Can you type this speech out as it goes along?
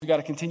We've got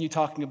to continue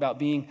talking about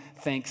being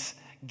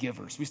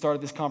thanksgivers. We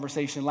started this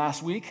conversation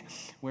last week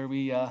where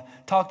we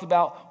talked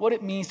about what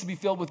it means to be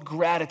filled with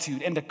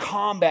gratitude and to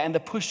combat and to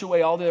push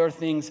away all the other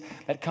things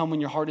that come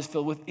when your heart is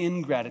filled with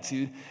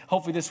ingratitude.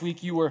 Hopefully this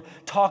week you were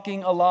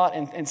talking a lot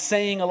and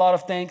saying a lot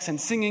of thanks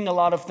and singing a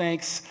lot of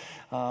thanks.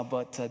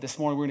 But this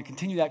morning we're going to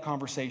continue that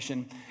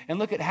conversation and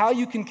look at how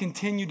you can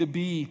continue to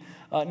be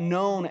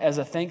known as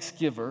a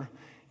thanksgiver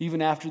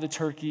even after the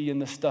turkey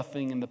and the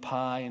stuffing and the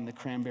pie and the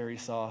cranberry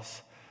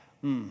sauce.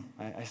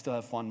 I still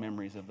have fond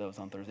memories of those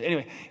on Thursday.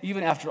 Anyway,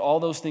 even after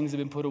all those things have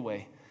been put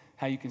away,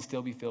 how you can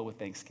still be filled with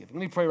thanksgiving. Let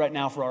me pray right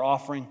now for our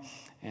offering,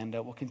 and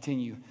we'll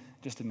continue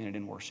just a minute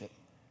in worship.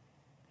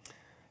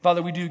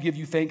 Father, we do give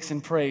you thanks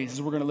and praise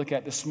as we're going to look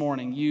at this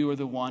morning. You are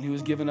the one who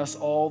has given us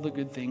all the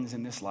good things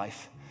in this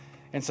life.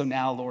 And so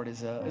now, Lord,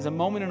 as a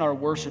moment in our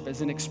worship, as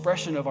an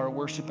expression of our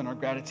worship and our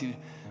gratitude,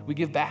 we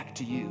give back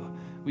to you.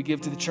 We give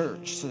to the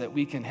church so that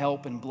we can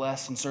help and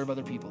bless and serve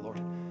other people,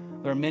 Lord.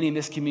 There are many in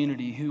this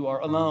community who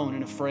are alone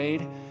and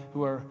afraid,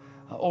 who are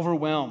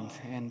overwhelmed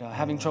and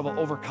having trouble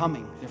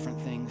overcoming different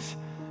things.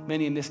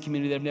 Many in this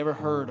community that have never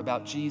heard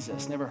about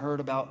Jesus, never heard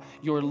about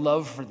your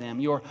love for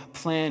them, your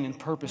plan and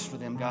purpose for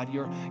them, God,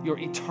 your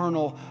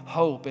eternal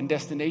hope and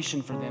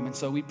destination for them. And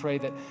so we pray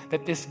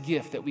that this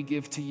gift that we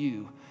give to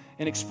you,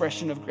 an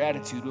expression of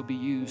gratitude, will be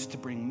used to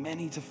bring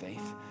many to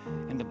faith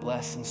and to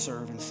bless and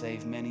serve and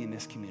save many in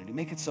this community.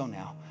 Make it so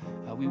now.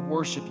 We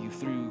worship you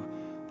through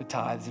the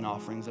tithes and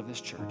offerings of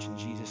this church. In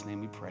Jesus'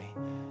 name we pray.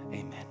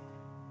 Amen.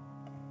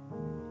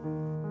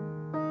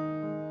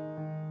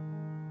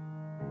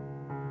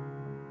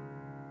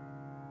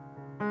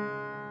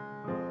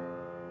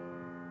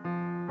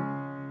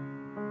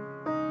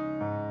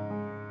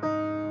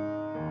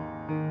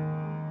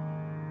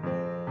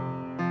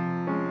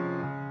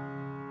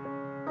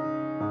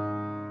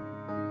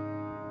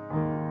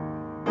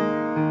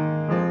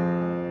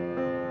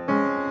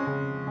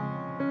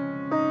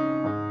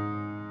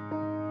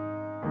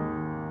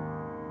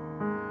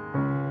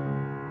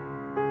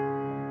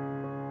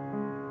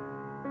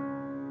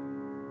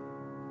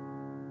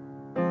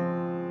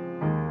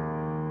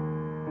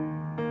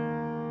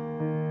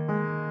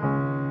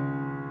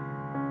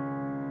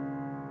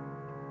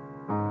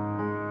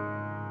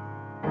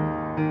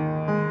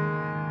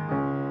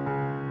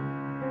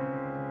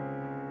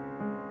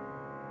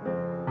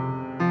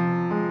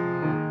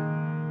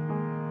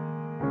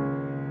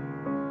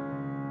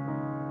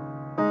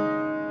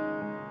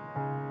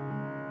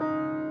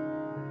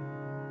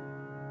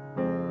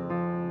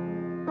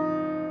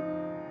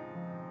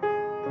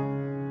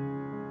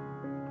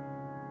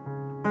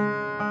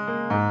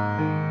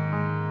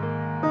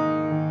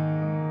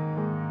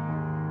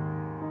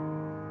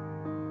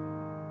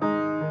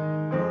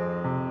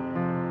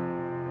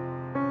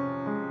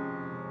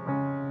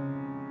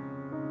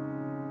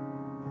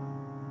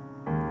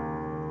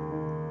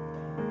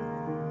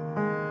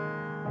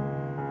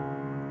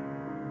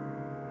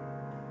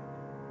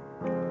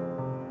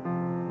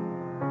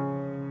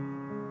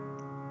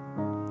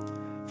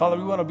 Father,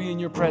 we want to be in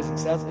your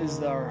presence. That is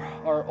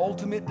our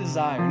ultimate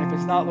desire. And if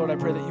it's not, Lord, I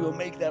pray that you will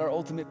make that our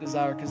ultimate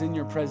desire, because in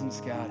your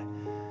presence, God,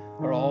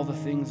 are all the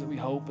things that we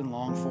hope and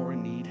long for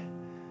and need.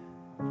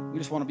 We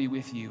just want to be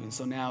with you. And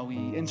so now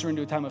we enter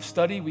into a time of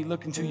study. We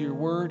look into your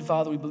word.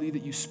 Father, we believe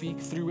that you speak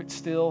through it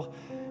still.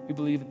 We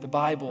believe that the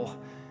Bible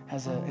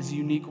has a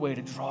unique way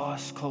to draw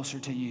us closer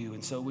to you.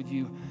 And so would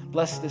you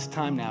bless this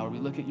time now where we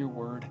look at your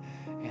word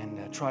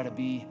and try to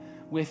be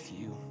with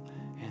you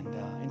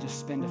and just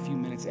spend a few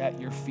minutes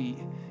at your feet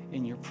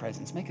in your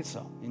presence. Make it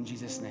so. In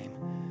Jesus' name,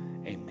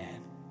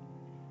 amen.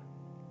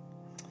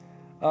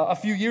 A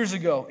few years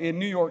ago in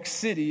New York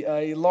City,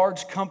 a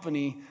large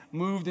company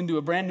moved into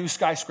a brand new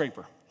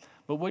skyscraper.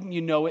 But wouldn't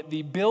you know it,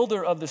 the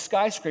builder of the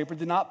skyscraper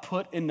did not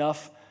put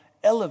enough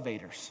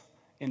elevators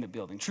in the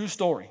building. True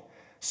story.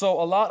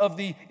 So a lot of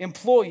the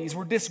employees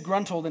were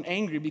disgruntled and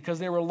angry because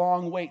there were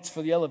long waits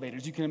for the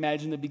elevators. You can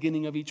imagine the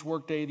beginning of each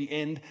workday, the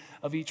end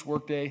of each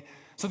workday.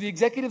 So the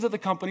executives of the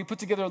company put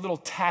together a little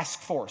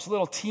task force, a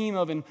little team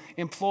of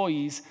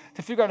employees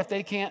to figure out if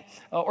they can't,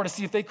 or to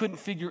see if they couldn't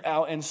figure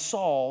out and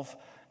solve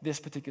this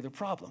particular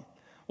problem.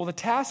 Well, the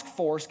task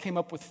force came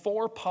up with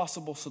 4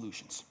 possible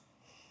solutions.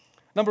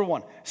 Number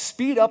 1,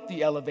 speed up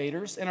the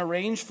elevators and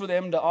arrange for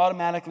them to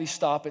automatically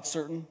stop at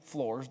certain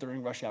floors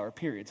during rush hour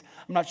periods.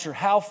 I'm not sure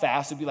how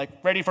fast. It'd be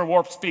like ready for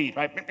warp speed,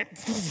 right?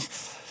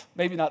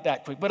 Maybe not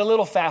that quick, but a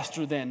little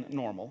faster than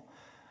normal.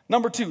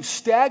 Number 2,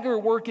 stagger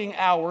working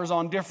hours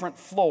on different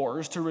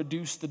floors to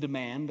reduce the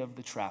demand of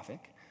the traffic.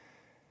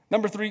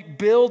 Number 3,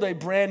 build a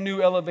brand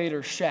new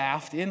elevator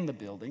shaft in the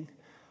building.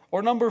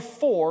 Or number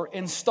 4,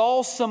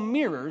 install some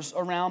mirrors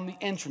around the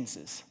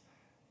entrances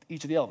to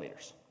each of the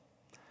elevators.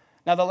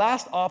 Now, the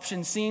last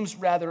option seems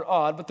rather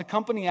odd, but the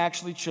company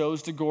actually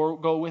chose to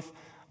go with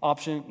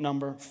option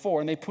number 4,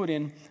 and they put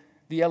in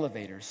the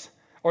elevators,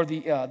 or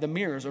the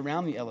mirrors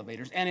around the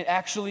elevators, and it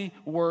actually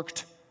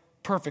worked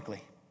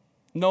perfectly.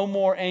 No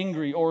more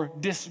angry or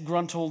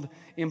disgruntled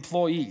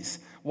employees.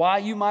 Why,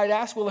 you might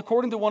ask? Well,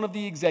 according to one of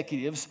the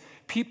executives,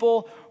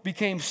 people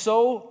became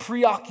so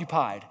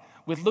preoccupied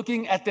with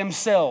looking at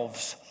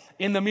themselves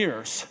in the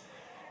mirrors,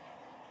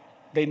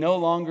 they no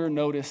longer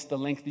noticed the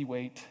lengthy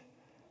wait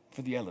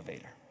for the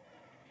elevator.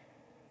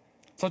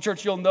 So,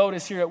 church, you'll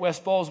notice here at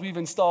West Bowles, we've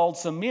installed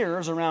some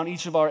mirrors around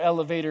each of our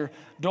elevator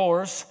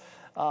doors.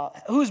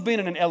 Who's been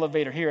in an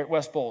elevator here at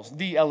West Bowles,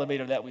 the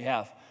elevator that we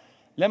have?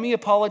 Let me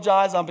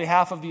apologize on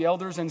behalf of the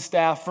elders and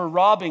staff for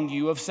robbing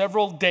you of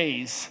several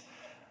days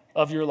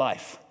of your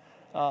life.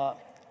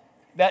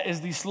 That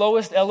is the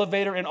slowest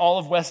elevator in all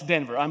of West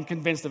Denver. I'm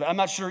convinced of it. I'm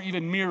not sure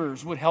even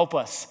mirrors would help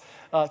us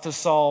to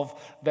solve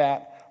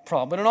that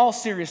problem. But in all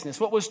seriousness,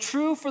 what was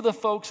true for the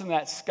folks in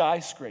that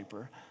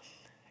skyscraper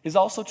is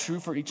also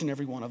true for each and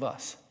every one of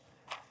us.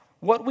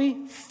 What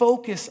we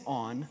focus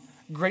on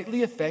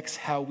greatly affects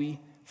how we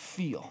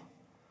feel.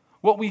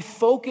 What we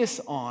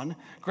focus on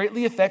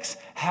greatly affects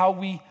how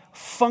we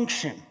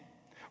function.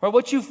 Right?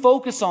 What you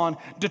focus on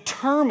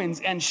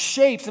determines and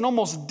shapes and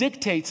almost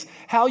dictates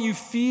how you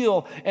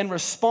feel and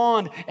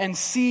respond and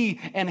see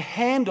and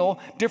handle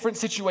different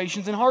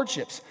situations and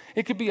hardships.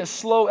 It could be a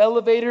slow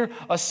elevator,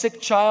 a sick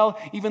child,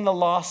 even the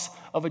loss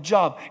of a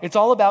job. It's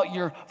all about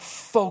your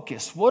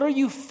focus. What are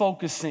you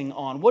focusing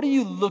on? What are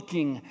you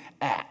looking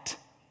at?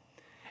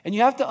 And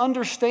you have to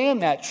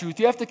understand that truth.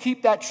 You have to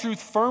keep that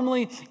truth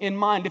firmly in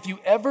mind if you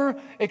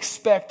ever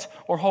expect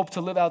or hope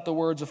to live out the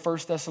words of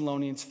 1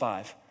 Thessalonians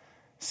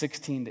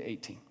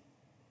 5:16-18.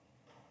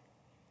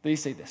 They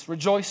say this: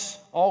 rejoice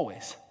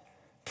always,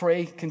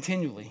 pray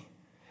continually,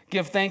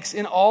 give thanks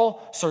in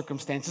all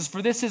circumstances,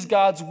 for this is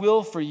God's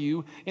will for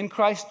you in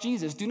Christ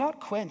Jesus. Do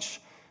not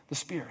quench the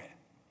Spirit.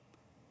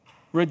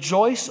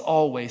 Rejoice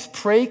always,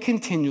 pray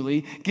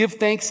continually, give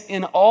thanks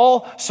in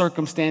all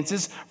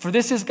circumstances, for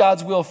this is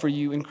God's will for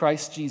you in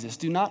Christ Jesus.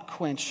 Do not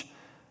quench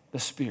the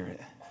Spirit.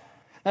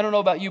 I don't know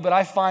about you, but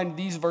I find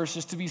these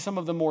verses to be some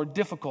of the more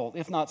difficult,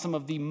 if not some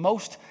of the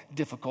most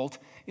difficult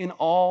in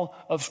all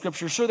of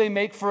Scripture. Sure, they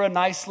make for a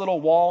nice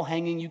little wall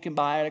hanging you can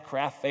buy at a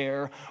craft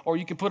fair, or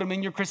you can put them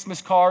in your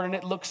Christmas card and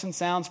it looks and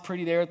sounds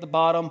pretty there at the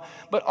bottom.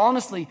 But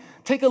honestly,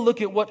 take a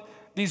look at what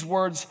these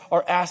words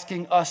are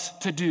asking us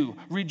to do.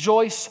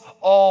 Rejoice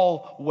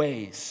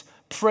always.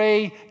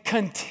 Pray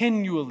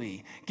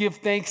continually. Give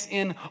thanks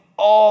in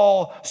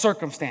all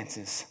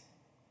circumstances.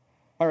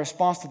 My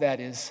response to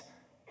that is,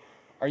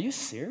 are you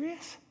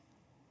serious?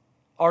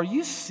 Are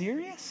you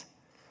serious?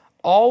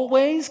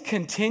 Always,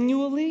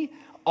 continually,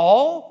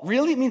 all?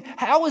 Really? I mean,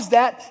 how is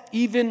that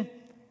even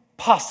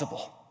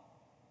possible?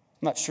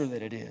 I'm not sure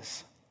that it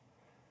is.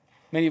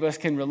 Many of us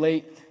can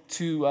relate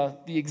to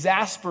the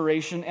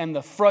exasperation and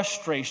the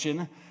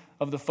frustration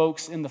of the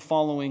folks in the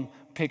following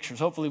pictures.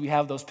 Hopefully we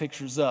have those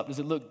pictures up. Does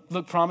it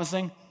look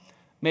promising?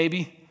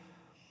 Maybe.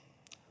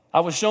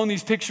 I was shown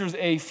these pictures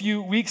a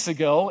few weeks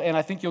ago, and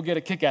I think you'll get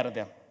a kick out of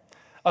them.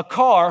 A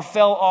car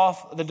fell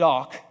off the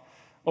dock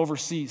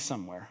overseas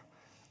somewhere.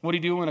 What do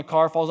you do when a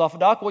car falls off a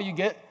dock? Well, you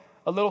get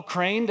a little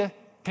crane to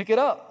pick it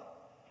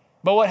up.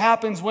 But what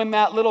happens when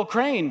that little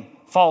crane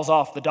falls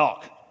off the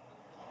dock?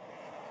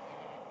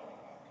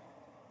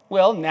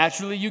 Well,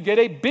 naturally, you get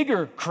a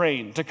bigger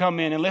crane to come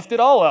in and lift it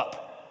all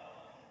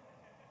up.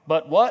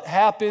 But what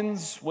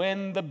happens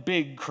when the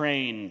big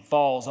crane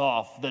falls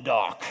off the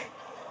dock?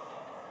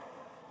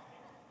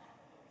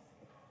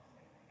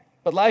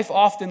 But life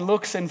often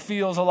looks and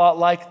feels a lot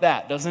like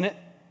that, doesn't it?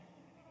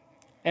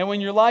 And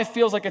when your life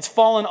feels like it's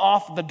fallen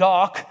off the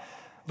dock,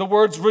 the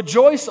words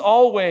rejoice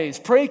always,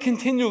 pray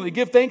continually,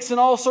 give thanks in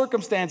all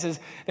circumstances,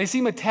 they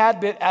seem a tad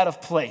bit out of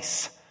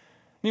place.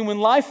 I mean, when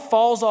life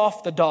falls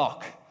off the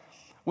dock,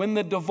 when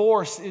the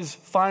divorce is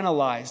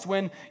finalized,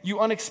 when you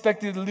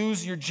unexpectedly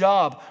lose your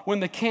job,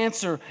 when the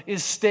cancer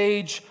is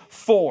stage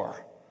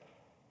 4.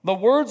 The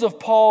words of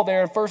Paul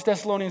there in 1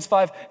 Thessalonians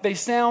 5, they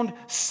sound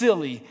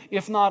silly,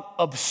 if not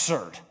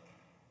absurd,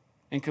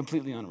 and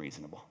completely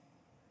unreasonable.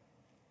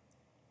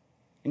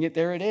 And yet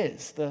there it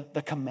is,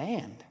 the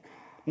command.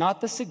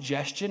 Not the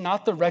suggestion,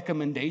 not the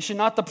recommendation,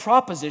 not the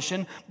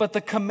proposition, but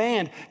the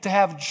command to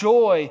have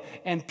joy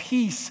and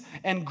peace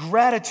and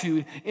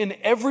gratitude in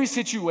every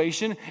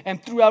situation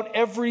and throughout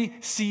every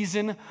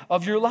season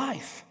of your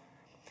life.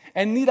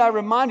 And need I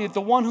remind you that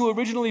the one who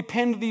originally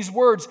penned these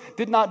words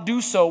did not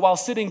do so while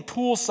sitting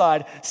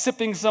poolside,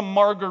 sipping some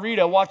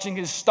margarita, watching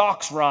his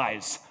stocks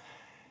rise.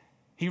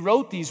 He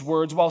wrote these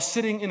words while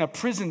sitting in a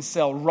prison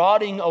cell,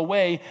 rotting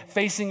away,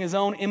 facing his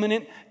own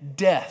imminent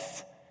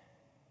death.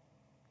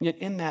 Yet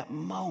in that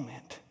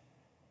moment,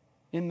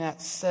 in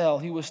that cell,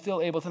 he was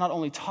still able to not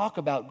only talk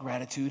about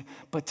gratitude,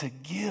 but to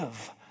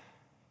give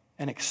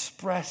and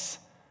express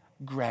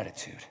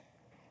gratitude.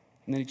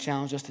 And then he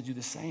challenged us to do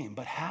the same.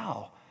 But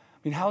how? I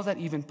mean, how is that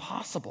even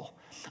possible?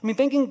 I mean,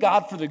 thanking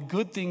God for the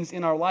good things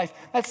in our life,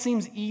 that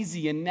seems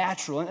easy and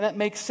natural, and that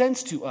makes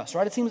sense to us,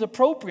 right? It seems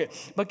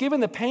appropriate. But given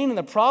the pain and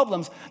the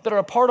problems that are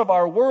a part of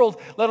our world,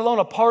 let alone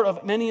a part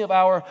of many of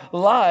our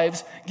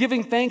lives,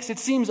 giving thanks, it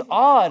seems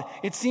odd.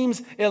 It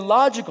seems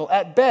illogical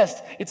at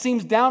best. It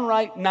seems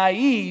downright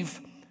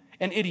naive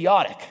and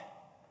idiotic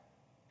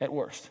at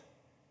worst.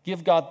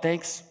 Give God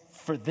thanks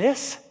for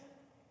this?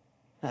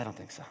 I don't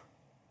think so.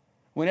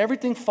 When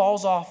everything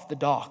falls off the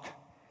dock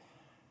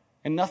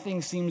and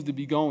nothing seems to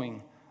be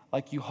going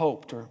like you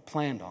hoped or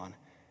planned on,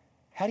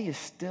 how do you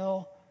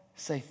still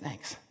say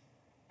thanks?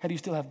 How do you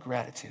still have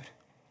gratitude?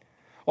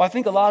 Well, I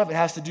think a lot of it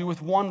has to do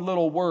with one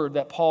little word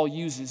that Paul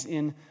uses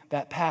in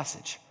that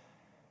passage.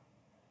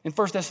 In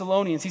 1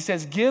 Thessalonians, he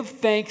says, give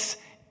thanks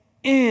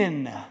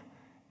in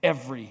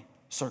every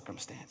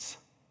circumstance.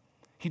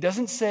 He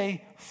doesn't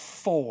say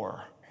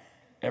for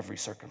every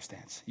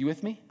circumstance. You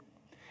with me?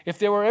 If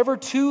there were ever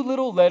two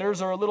little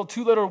letters or a little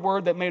two-letter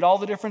word that made all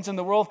the difference in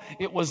the world,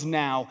 it was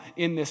now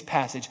in this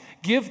passage.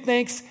 Give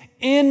thanks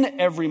in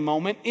every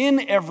moment,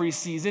 in every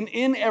season,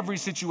 in every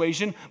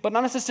situation, but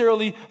not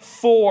necessarily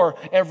for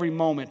every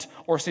moment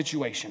or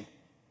situation.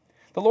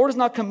 The Lord is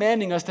not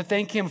commanding us to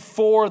thank Him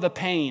for the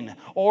pain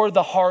or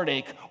the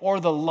heartache or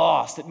the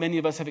loss that many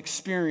of us have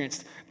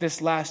experienced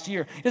this last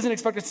year. He doesn't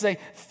expect us to say,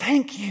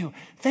 thank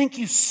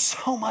you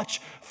so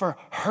much for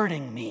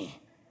hurting me.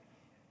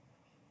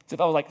 If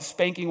I was like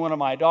spanking one of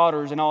my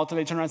daughters and all of a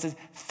sudden they turn around and says,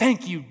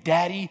 thank you,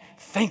 Daddy,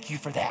 thank you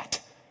for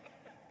that.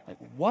 Like,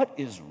 what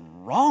is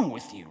wrong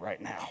with you right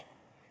now?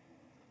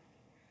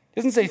 It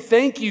doesn't say,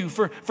 thank you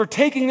for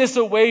taking this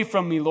away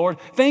from me, Lord.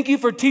 Thank you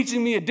for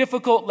teaching me a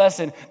difficult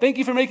lesson. Thank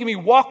you for making me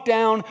walk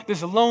down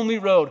this lonely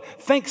road.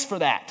 Thanks for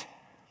that.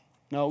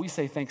 No, we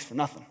say thanks for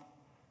nothing.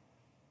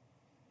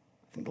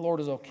 I think the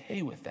Lord is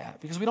okay with that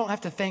because we don't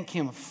have to thank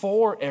Him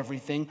for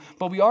everything,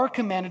 but we are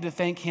commanded to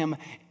thank Him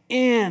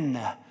in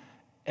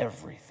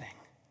everything.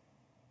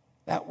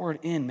 That word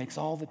in makes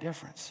all the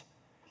difference.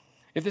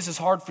 If this is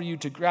hard for you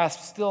to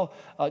grasp, still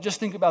just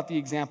think about the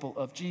example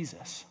of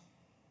Jesus.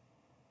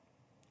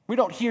 We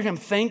don't hear Him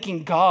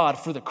thanking God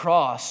for the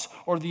cross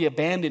or the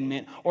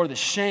abandonment or the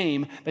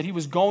shame that He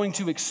was going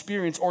to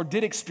experience or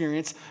did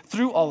experience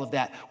through all of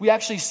that. We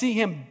actually see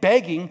Him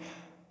begging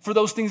for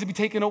those things to be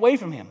taken away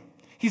from Him.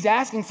 He's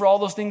asking for all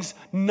those things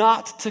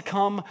not to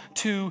come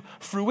to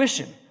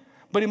fruition.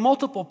 But in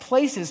multiple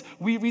places,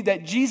 we read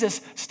that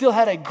Jesus still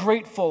had a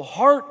grateful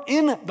heart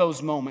in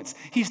those moments.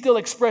 He still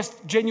expressed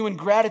genuine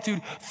gratitude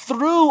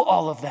through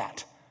all of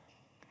that.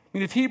 I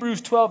mean, if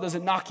Hebrews 12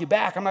 doesn't knock you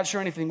back, I'm not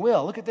sure anything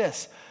will. Look at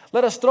this.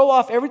 Let us throw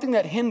off everything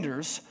that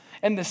hinders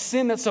and the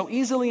sin that so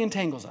easily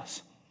entangles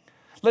us.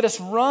 Let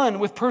us run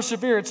with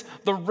perseverance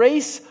the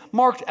race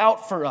marked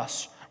out for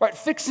us, right?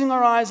 Fixing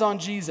our eyes on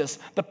Jesus,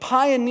 the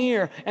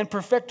pioneer and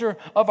perfecter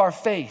of our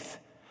faith.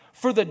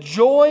 For the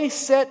joy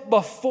set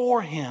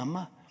before Him,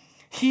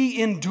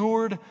 He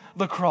endured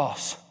the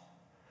cross,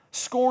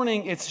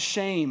 scorning its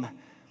shame,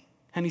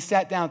 and He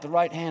sat down at the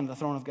right hand of the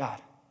throne of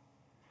God.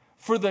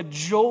 For the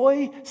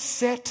joy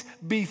set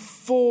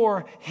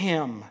before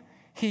Him,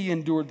 He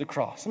endured the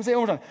cross. Let me say it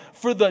one more time.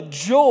 For the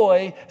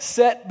joy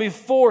set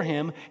before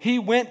Him, He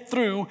went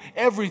through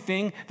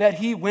everything that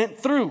He went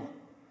through.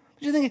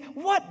 You're thinking,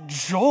 what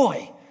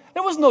joy?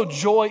 There was no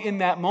joy in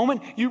that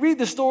moment. You read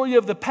the story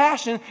of the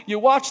Passion, you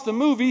watch the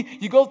movie,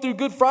 you go through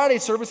Good Friday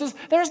services.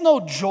 There's no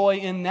joy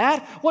in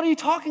that. What are you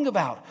talking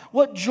about?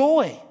 What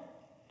joy?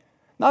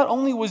 Not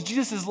only was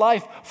Jesus'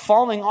 life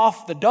falling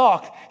off the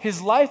dock,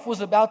 His life was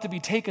about to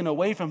be taken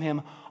away from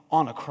Him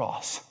on a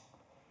cross.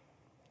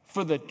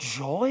 For the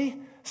joy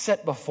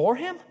set before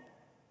Him?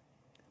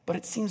 But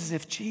it seems as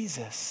if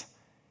Jesus,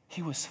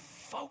 He was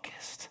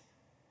focused.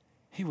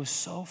 He was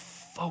so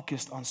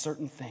focused on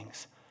certain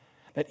things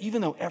that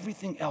even though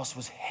everything else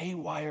was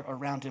haywire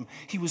around Him,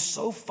 He was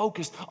so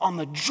focused on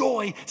the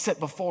joy set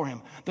before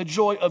Him, the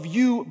joy of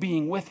you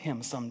being with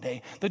Him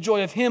someday, the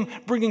joy of Him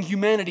bringing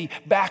humanity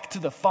back to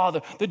the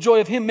Father, the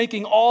joy of Him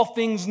making all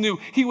things new.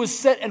 He was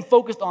set and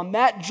focused on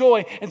that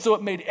joy, and so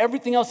it made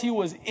everything else He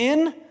was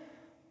in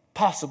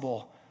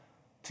possible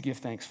to give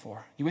thanks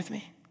for. You with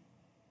me?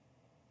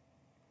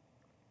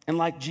 And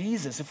like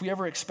Jesus, if we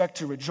ever expect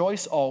to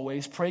rejoice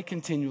always, pray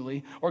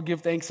continually, or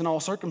give thanks in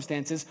all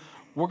circumstances,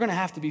 we're going to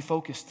have to be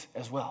focused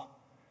as well.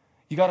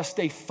 You got to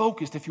stay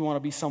focused if you want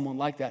to be someone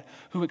like that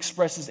who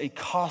expresses a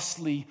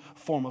costly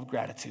form of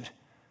gratitude,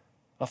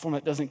 a form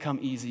that doesn't come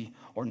easy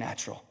or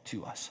natural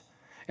to us.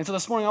 And so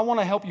this morning, I want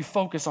to help you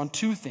focus on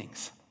two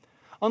things.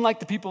 Unlike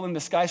the people in the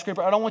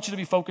skyscraper, I don't want you to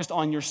be focused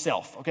on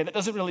yourself, okay? That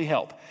doesn't really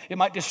help. It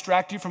might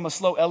distract you from a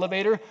slow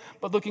elevator,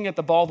 but looking at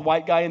the bald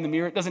white guy in the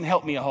mirror, it doesn't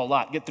help me a whole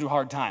lot get through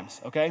hard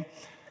times, okay?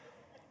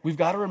 We've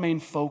got to remain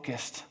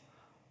focused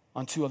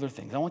on two other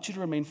things. I want you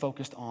to remain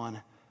focused on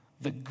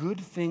the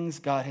good things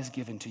God has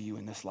given to you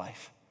in this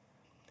life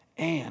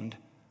and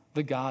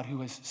the God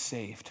who has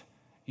saved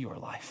your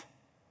life.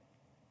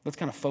 Let's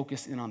kind of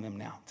focus in on them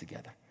now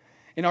together.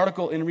 An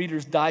article in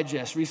Reader's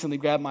Digest recently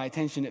grabbed my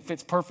attention. It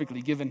fits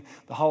perfectly given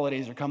the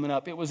holidays are coming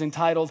up. It was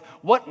entitled,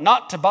 "What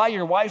Not to Buy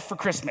Your Wife for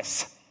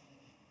Christmas."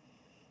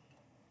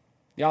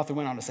 The author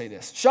went on to say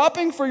this: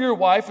 "Shopping for your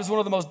wife is one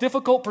of the most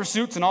difficult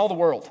pursuits in all the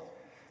world.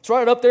 It's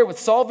right up there with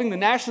solving the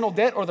national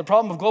debt or the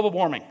problem of global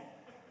warming.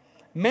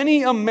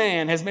 Many a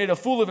man has made a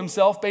fool of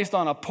himself based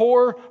on a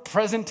poor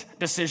present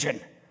decision.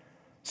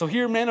 So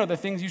here, men, are the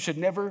things you should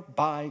never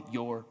buy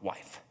your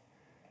wife."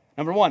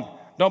 Number one,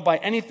 don't buy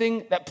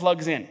anything that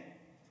plugs in.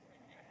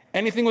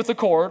 Anything with a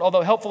cord,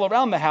 although helpful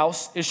around the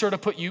house, is sure to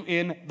put you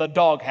in the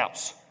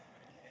doghouse.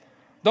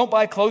 Don't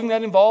buy clothing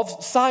that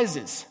involves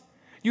sizes.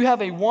 You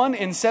have a 1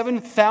 in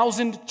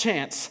 7,000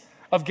 chance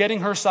of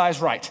getting her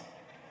size right.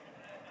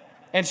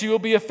 And she will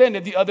be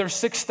offended the other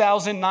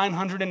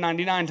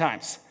 6,999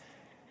 times.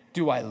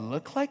 Do I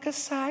look like a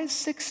size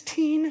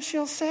 16,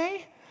 she'll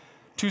say?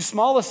 Too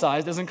small a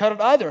size doesn't cut it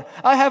either.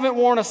 I haven't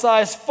worn a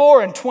size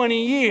 4 in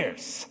 20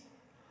 years.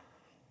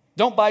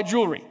 Don't buy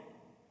jewelry.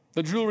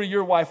 The jewelry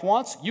your wife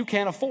wants, you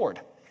can't afford.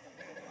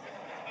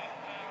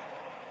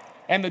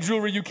 And the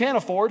jewelry you can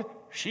afford,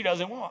 she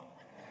doesn't want.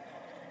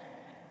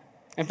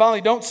 And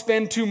finally, don't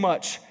spend too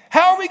much.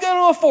 How are we going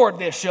to afford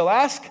this, she'll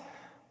ask.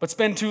 But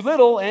spend too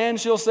little, and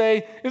she'll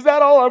say, is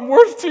that all I'm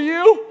worth to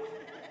you?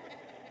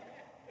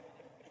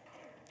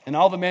 And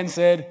all the men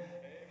said,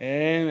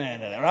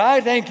 amen.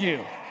 Right? Thank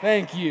you.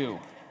 Thank you.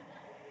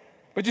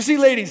 But you see,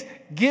 ladies,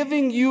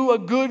 giving you a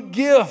good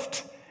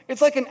gift,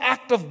 it's like an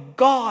act of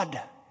God.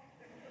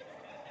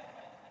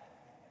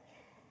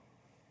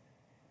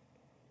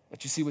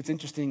 But you see, what's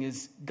interesting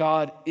is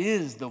God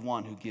is the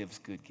one who gives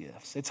good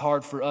gifts. It's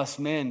hard for us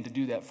men to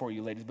do that for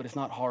you, ladies, but it's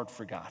not hard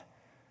for God.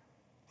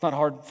 It's not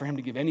hard for him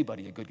to give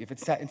anybody a good gift.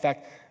 In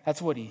fact,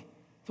 that's what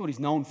he's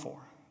known for.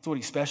 That's what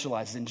he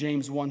specializes in.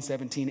 James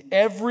 1:17,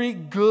 every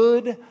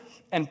good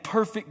and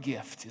perfect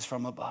gift is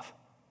from above,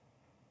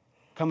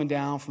 coming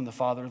down from the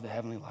Father of the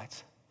heavenly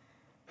lights,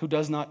 who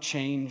does not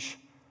change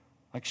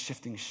like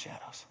shifting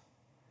shadows.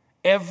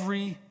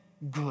 Every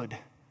good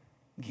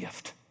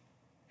gift.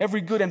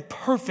 Every good and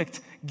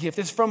perfect gift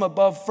is from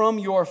above, from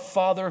your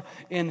Father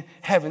in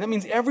heaven. That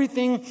means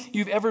everything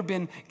you've ever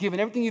been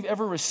given, everything you've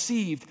ever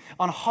received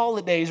on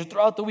holidays or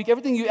throughout the week,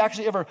 everything you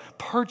actually ever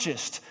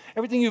purchased,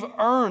 everything you've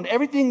earned,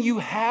 everything you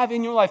have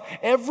in your life,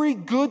 every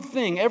good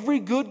thing, every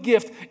good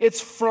gift,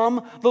 it's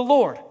from the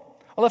Lord.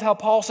 I love how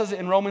Paul says it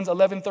in Romans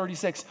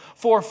 11:36.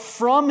 For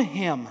from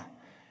him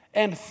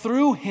and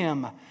through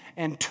him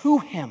and to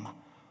him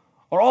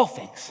are all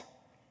things.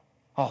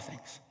 All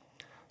things.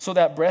 So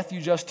that breath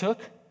you just took,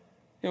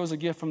 it was a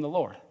gift from the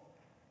Lord.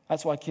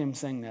 That's why Kim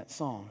sang that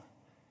song.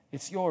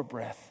 It's your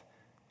breath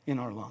in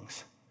our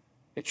lungs.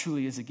 It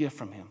truly is a gift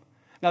from him.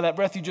 Now that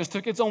breath you just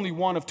took, it's only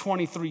one of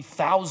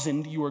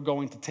 23,000 you are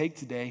going to take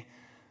today,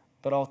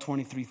 but all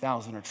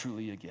 23,000 are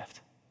truly a gift.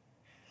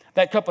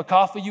 That cup of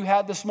coffee you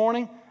had this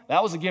morning,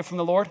 that was a gift from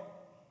the Lord.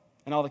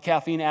 And all the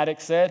caffeine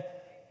addicts said,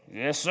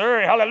 yes,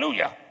 sir,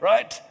 hallelujah,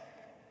 right?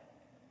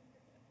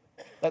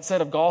 That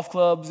set of golf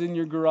clubs in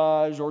your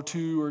garage, or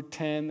 2 or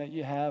 10 that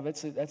you have,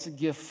 that's a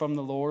gift from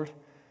the Lord.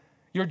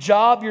 Your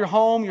job, your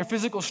home, your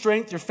physical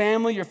strength, your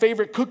family, your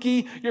favorite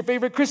cookie, your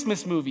favorite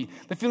Christmas movie,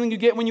 the feeling you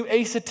get when you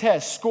ace a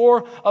test,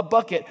 score a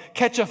bucket,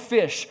 catch a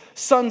fish,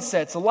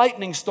 sunsets,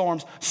 lightning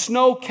storms,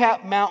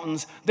 snow-capped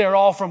mountains, they're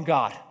all from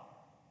God.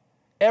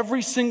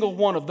 Every single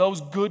one of those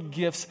good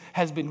gifts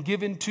has been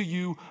given to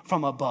you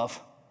from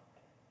above.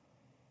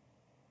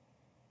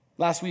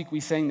 Last week we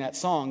sang that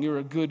song, You're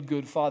a Good,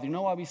 Good Father. You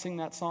know why we sing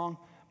that song?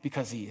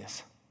 Because he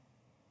is.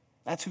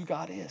 That's who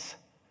God is.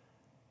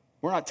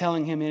 We're not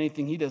telling him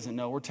anything he doesn't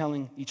know. We're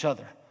telling each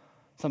other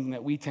something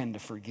that we tend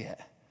to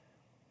forget.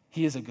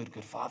 He is a good,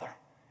 good father,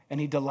 and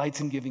he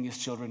delights in giving his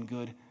children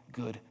good,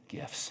 good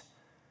gifts.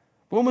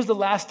 When was the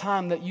last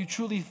time that you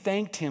truly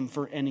thanked him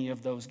for any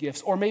of those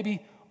gifts, or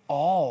maybe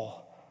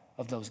all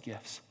of those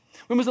gifts?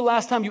 When was the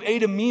last time you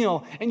ate a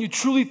meal and you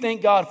truly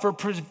thanked God for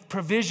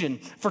provision,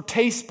 for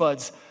taste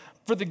buds,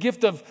 for the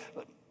gift of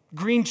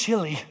green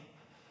chili?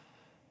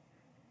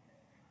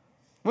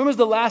 When was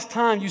the last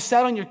time you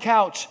sat on your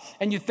couch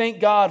and you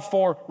thanked God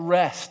for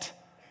rest,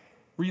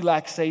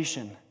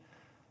 relaxation,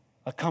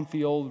 a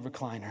comfy old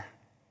recliner?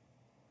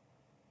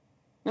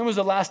 When was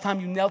the last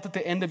time you knelt at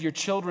the end of your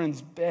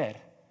children's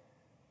bed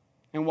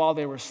and while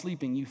they were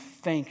sleeping, you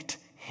thanked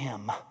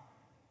him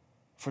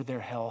for their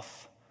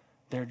health,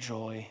 their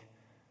joy,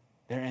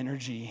 their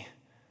energy,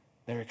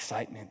 their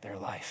excitement, their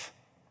life?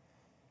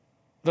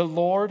 The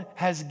Lord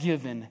has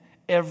given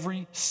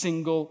every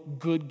single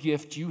good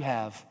gift you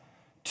have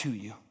to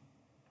you.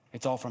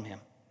 It's all from him.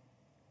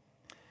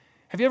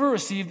 Have you ever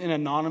received an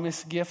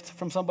anonymous gift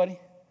from somebody?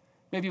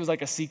 Maybe it was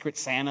like a secret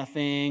Santa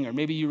thing, or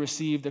maybe you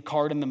received a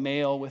card in the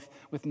mail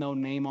with no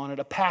name on it,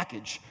 a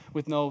package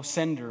with no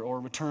sender or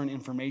return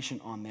information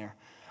on there.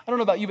 I don't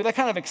know about you, but that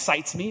kind of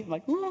excites me. I'm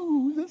like,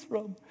 ooh, who's this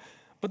from?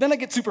 But then I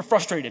get super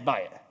frustrated by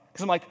it,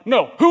 because I'm like,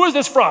 no, who is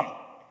this from?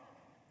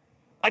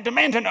 I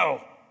demand to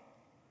know.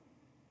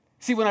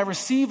 See, when I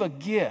receive a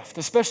gift,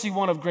 especially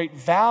one of great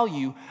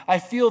value, I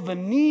feel the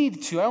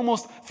need to, I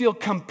almost feel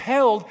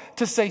compelled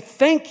to say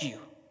thank you.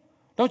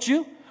 Don't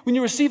you? When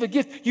you receive a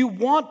gift, you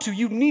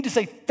need to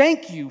say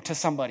thank you to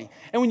somebody.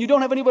 And when you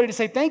don't have anybody to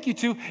say thank you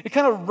to, it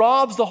kind of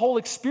robs the whole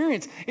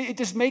experience. It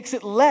just makes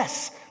it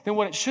less than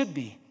what it should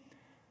be.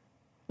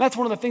 That's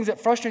one of the things that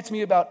frustrates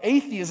me about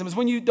atheism, is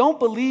when you don't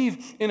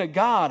believe in a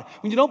God,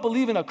 when you don't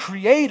believe in a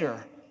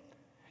creator,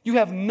 you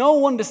have no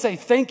one to say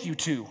thank you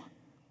to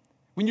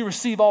when you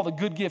receive all the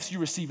good gifts you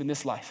receive in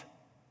this life.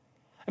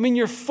 I mean,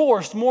 you're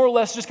forced more or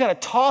less to just kind of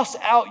toss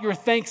out your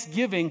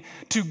thanksgiving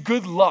to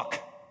good luck.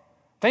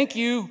 Thank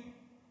you,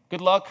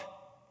 good luck.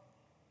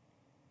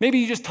 Maybe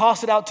you just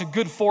toss it out to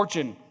good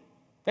fortune.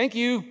 Thank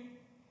you,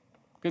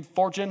 good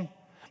fortune.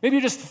 Maybe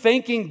you're just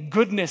thanking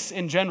goodness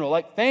in general,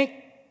 like thank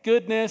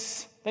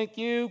goodness, thank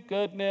you,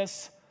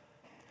 goodness.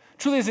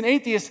 Truly, as an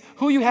atheist,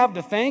 who you have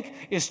to thank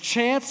is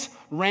chance,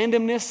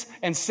 randomness,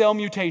 and cell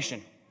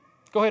mutation.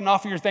 Go ahead and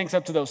offer your thanks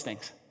up to those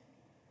things.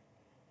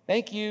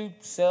 Thank you,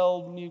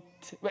 cell mutation.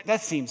 That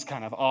seems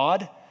kind of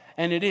odd,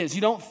 and it is. You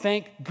don't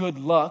thank good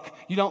luck.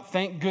 You don't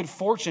thank good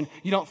fortune.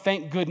 You don't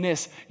thank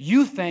goodness.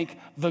 You thank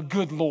the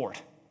good Lord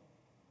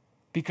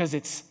because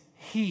it's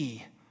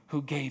He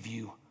who gave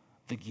you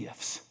the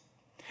gifts.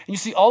 And you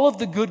see, all of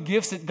the good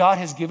gifts that God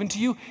has given to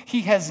you,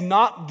 He has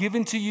not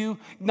given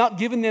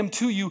them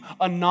to you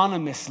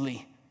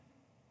anonymously.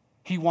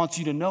 He wants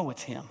you to know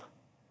it's Him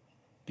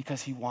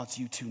because He wants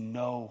you to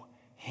know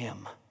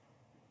Him.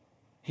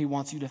 He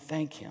wants you to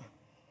thank Him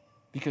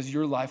because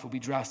your life will be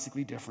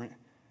drastically different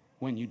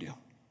when you do.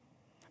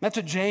 That's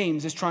what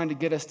James is trying to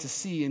get us to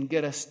see and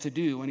get us to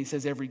do when he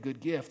says every good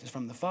gift is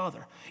from the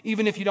Father,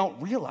 even if you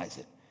don't realize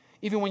it,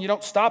 even when you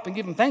don't stop and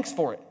give Him thanks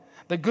for it.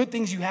 The good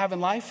things you have in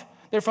life,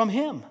 they're from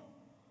Him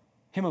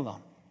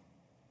alone.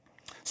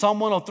 Psalm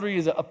 103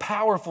 is a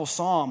powerful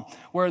psalm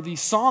where the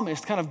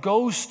psalmist kind of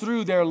goes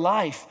through their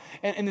life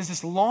and there's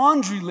this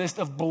laundry list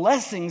of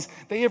blessings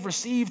they have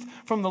received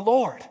from the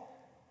Lord.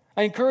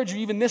 I encourage you,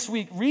 even this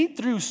week, read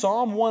through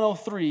Psalm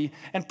 103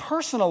 and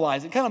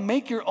personalize it. Kind of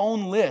make your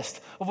own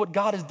list of what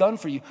God has done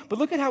for you. But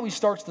look at how he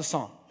starts the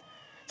psalm.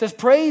 It says,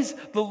 praise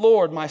the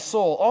Lord, my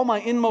soul, all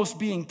my inmost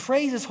being.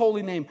 Praise His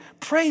holy name.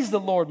 Praise the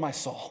Lord, my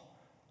soul.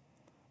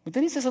 But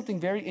then he says something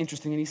very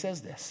interesting, and he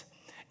says this,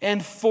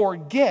 and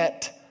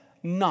forget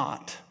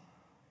not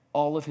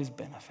all of His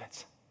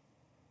benefits.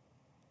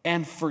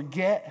 And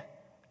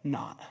forget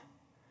not.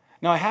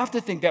 Now, I have to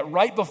think that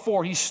right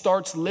before he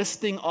starts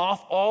listing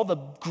off all the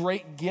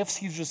great gifts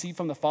he's received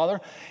from the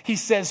Father, he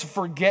says,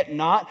 forget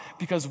not,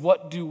 because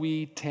what do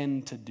we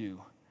tend to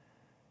do?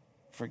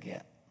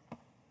 Forget.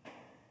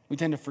 We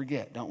tend to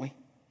forget, don't we?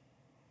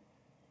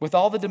 With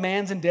all the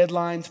demands and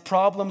deadlines,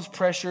 problems,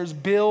 pressures,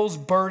 bills,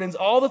 burdens,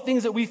 all the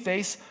things that we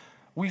face,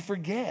 we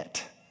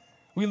forget.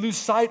 We lose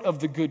sight of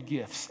the good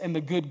gifts and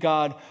the good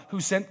God who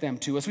sent them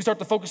to us. We start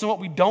to focus on what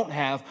we don't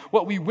have,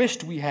 what we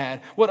wished we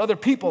had, what other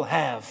people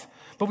have.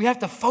 But we have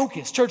to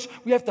focus. Church,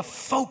 we have to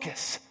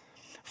focus.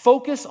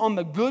 Focus on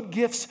the good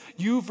gifts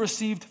you've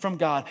received from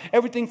God.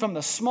 Everything from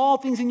the small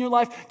things in your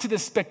life to the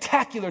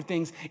spectacular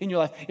things in your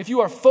life. If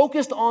you are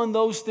focused on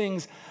those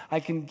things,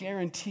 I can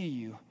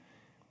guarantee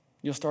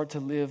you'll start to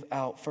live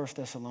out 1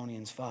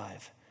 Thessalonians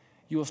 5.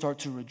 You will start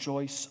to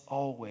rejoice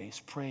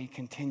always, pray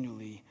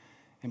continually,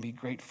 and be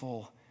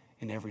grateful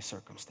in every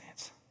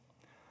circumstance.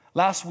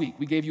 Last week,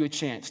 we gave you a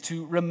chance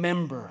to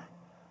remember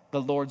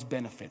the Lord's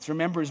benefits.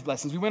 Remember His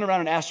blessings. We went around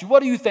and asked you,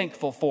 what are you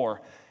thankful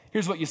for?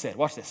 Here's what you said.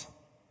 Watch this.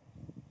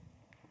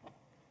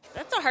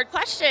 That's a hard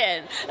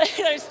question.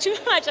 There's too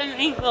much I'm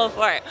thankful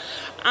for.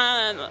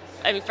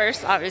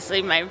 First,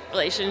 obviously, my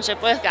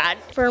relationship with God.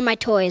 For my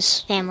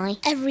toys, family,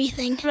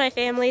 everything. My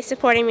family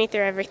supporting me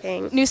through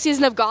everything. New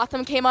season of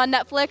Gotham came on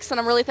Netflix, and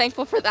I'm really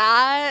thankful for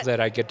that. That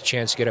I get the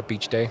chance to get up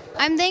each day.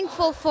 I'm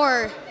thankful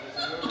for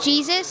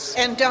Jesus.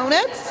 And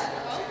donuts.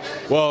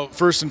 Well,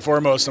 first and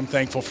foremost, I'm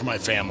thankful for my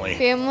family.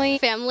 Family.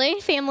 Family.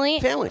 Family.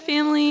 Family.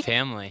 Family.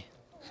 Family.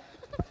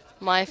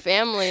 My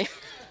family.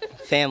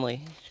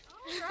 Family.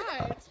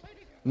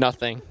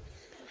 Nothing.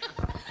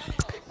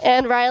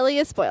 And Riley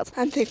is spoiled.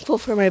 I'm thankful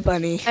for my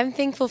bunny. I'm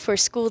thankful for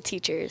school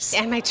teachers.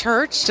 And my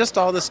church. Just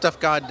all the stuff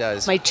God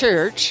does. My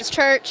church. This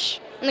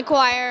church and the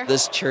choir.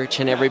 This church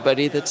and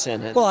everybody that's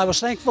in it. Well, I was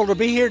thankful to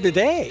be here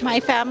today. My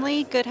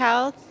family, good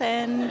health,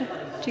 and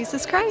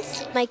Jesus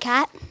Christ. My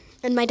cat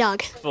and my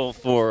dog. Thankful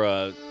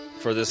for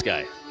this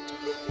guy.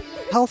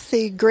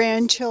 Healthy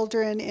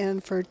grandchildren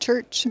and for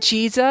church.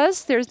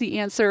 Jesus, there's the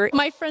answer.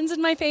 My friends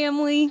and my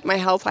family. My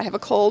health, I have a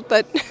cold,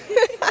 but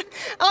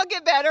I'll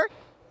get better.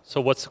 So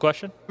what's the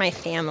question? My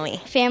family.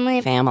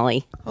 Family.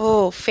 Family.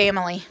 Oh,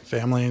 family.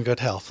 Family and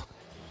good health.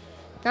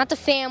 Not the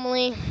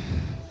family.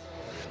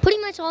 Pretty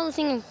much all the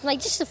things,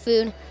 like just the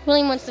food.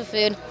 Really much the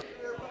food.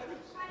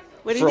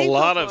 For a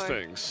lot of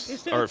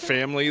things. Our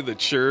family, the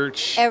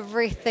church.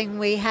 Everything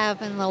we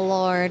have in the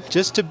Lord.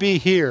 Just to be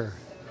here,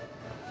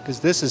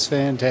 because this is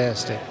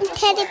fantastic.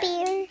 Teddy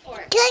bear,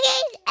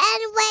 cookies,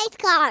 and race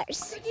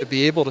cars. To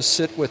be able to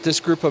sit with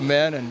this group of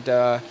men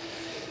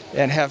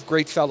and have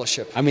great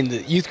fellowship. I mean,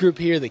 the youth group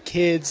here, the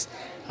kids,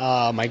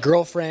 my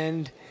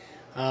girlfriend.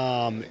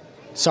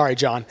 Sorry,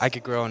 John. I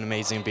could grow an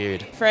amazing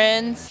beard.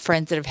 Friends.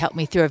 Friends that have helped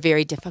me through a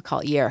very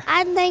difficult year.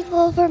 I'm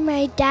thankful for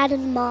my dad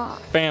and mom.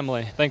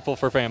 Family. Thankful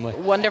for family.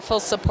 Wonderful,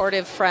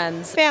 supportive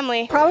friends.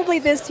 Family. Probably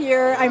this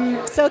year,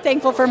 I'm so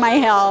thankful for my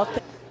health.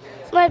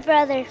 My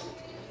brother.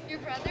 Your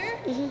brother?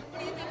 Mm-hmm.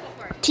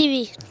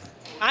 TV.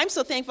 I'm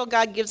so thankful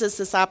God gives us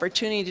this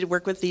opportunity to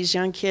work with these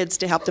young kids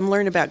to help them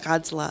learn about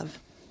God's love.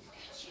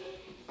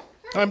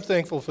 I'm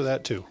thankful for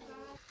that too.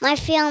 My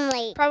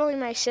family. Probably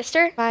my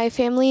sister. My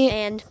family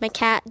and my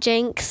cat,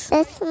 Jinx.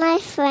 That's my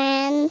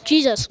friend.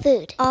 Jesus.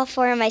 Food. All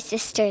 4 of my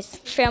sisters.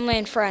 Family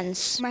and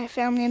friends. My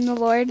family and the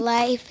Lord.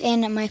 Life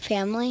and my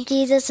family.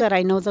 Jesus. That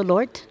I know the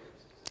Lord,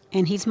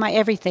 and He's my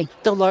everything.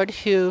 The Lord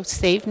who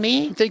saved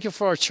me. Thank you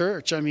for our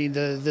church. I mean,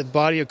 the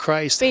body of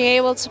Christ. Being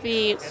able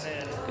to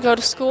go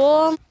to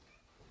school.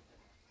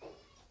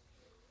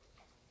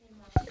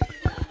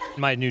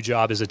 My new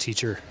job is a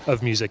teacher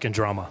of music and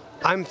drama.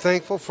 I'm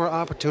thankful for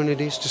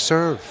opportunities to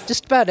serve.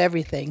 Just about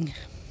everything.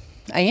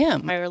 I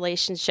am. My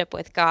relationship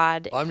with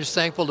God. I'm just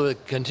thankful to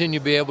continue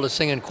to be able to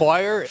sing in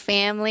choir.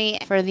 Family.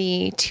 For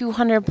the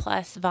 200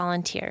 plus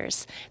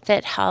volunteers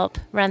that help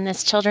run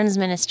this children's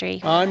ministry.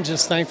 I'm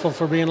just thankful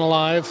for being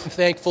alive. I'm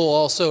thankful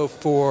also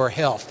for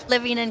health.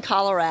 Living in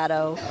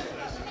Colorado.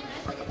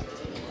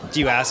 Do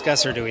you ask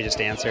us or do we just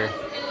answer?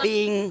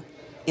 Being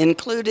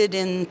included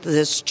in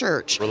this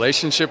church.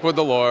 Relationship with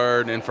the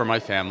Lord and for my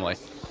family.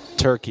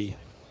 Turkey.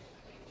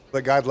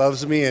 That God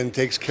loves me and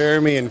takes care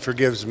of me and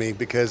forgives me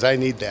because I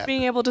need that.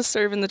 Being able to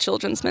serve in the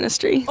children's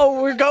ministry.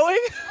 Oh, we're going?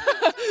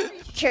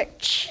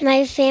 Church.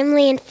 My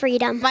family and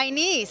freedom. My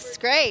niece,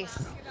 Grace.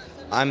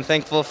 I'm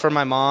thankful for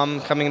my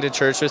mom coming to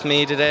church with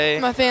me today.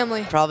 My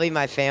family. Probably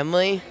my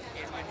family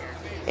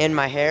and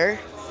my hair.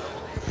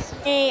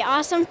 An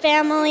awesome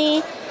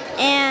family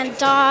and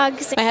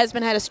dogs. My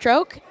husband had a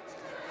stroke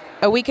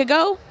a week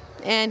ago,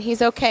 and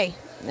he's okay.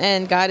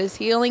 And God is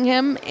healing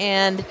him,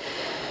 and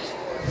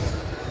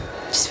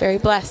just very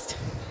blessed.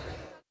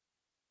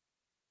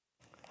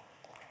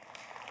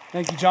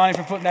 Thank you, Johnny,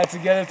 for putting that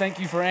together. Thank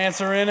you for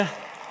answering.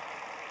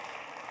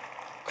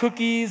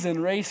 Cookies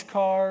and race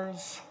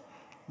cars,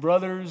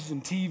 brothers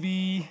and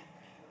TV,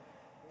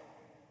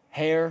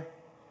 hair.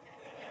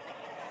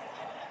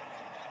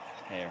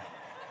 Hair.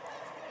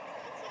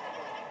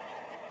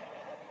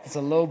 It's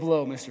a low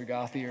blow, Mr.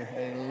 Gothier,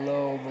 a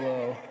low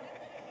blow.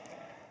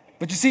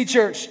 But you see,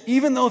 church,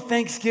 even though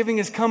Thanksgiving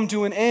has come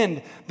to an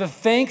end, the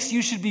thanks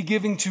you should be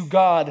giving to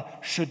God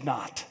should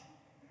not.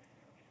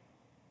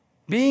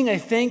 Being a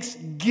thanks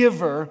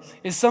giver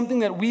is something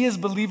that we as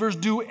believers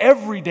do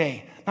every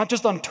day, not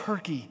just on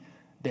Turkey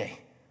Day.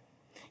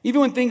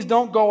 Even when things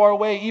don't go our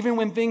way, even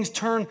when things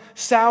turn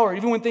sour,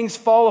 even when things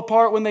fall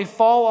apart, when they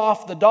fall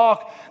off the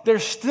dock,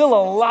 there's still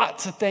a lot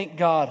to thank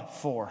God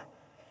for. I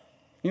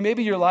mean,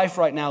 maybe your life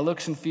right now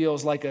looks and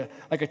feels like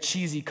a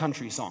cheesy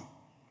country song.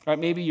 Right?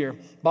 Maybe your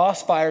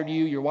boss fired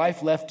you, your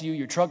wife left you,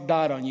 your truck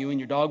died on you, and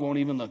your dog won't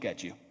even look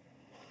at you.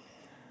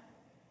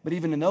 But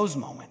even in those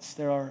moments,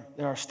 there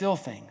are still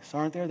things,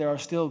 aren't there? There are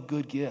still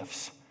good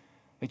gifts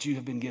that you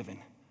have been given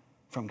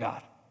from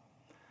God.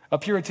 A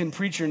Puritan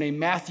preacher named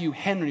Matthew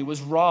Henry was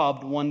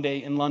robbed one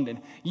day in London.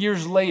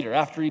 Years later,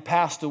 after he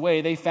passed away,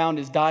 they found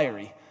his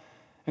diary,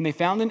 and they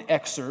found an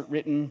excerpt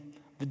written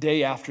the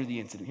day after the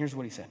incident. Here's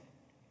what he said.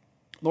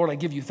 Lord, I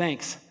give you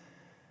thanks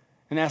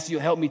and ask you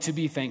to help me to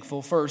be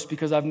thankful. First,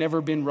 because I've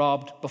never been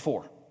robbed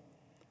before.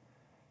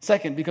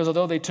 Second, because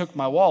although they took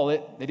my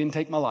wallet, they didn't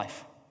take my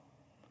life.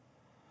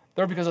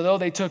 Third, because although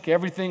they took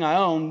everything I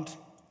owned, it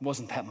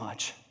wasn't that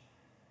much.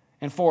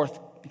 And fourth,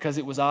 because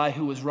it was I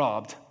who was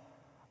robbed,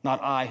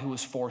 not I who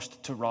was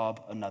forced to rob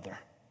another.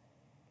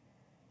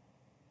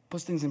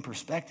 Puts things in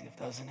perspective,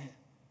 doesn't it?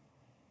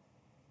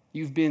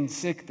 You've been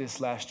sick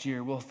this last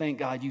year. Well, thank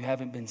God you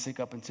haven't been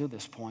sick up until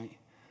this point.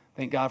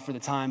 Thank God for the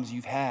times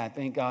you've had.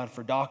 Thank God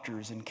for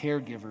doctors and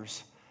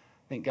caregivers.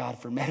 Thank God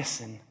for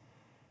medicine.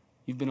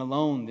 You've been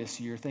alone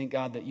this year. Thank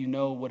God that you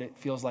know what it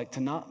feels like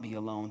to not be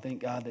alone.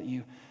 Thank God that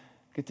you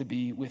get to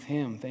be with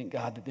him. Thank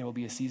God that there will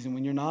be a season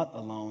when you're not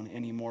alone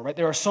anymore, right?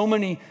 There are so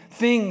many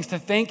things to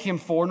thank him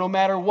for no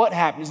matter what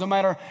happens, no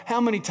matter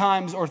how many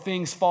times or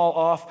things fall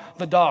off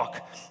the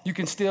dock. You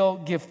can still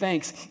give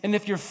thanks. And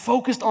if you're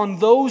focused on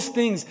those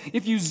things,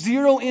 if you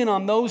zero in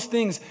on those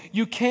things,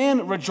 you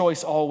can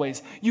rejoice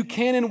always. You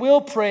can and will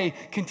pray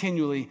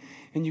continually.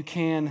 And you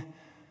can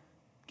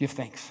give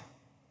thanks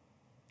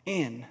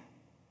in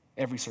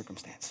every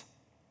circumstance.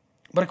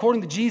 But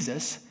according to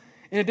Jesus,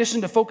 in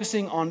addition to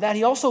focusing on that,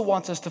 he also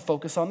wants us to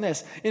focus on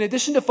this. In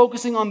addition to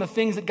focusing on the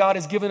things that God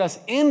has given us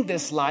in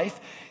this life,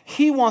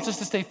 he wants us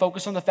to stay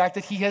focused on the fact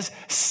that he has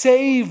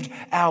saved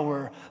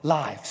our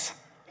lives.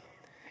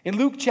 In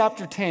Luke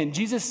chapter 10,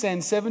 Jesus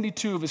sends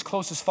 72 of his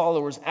closest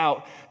followers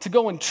out to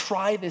go and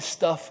try this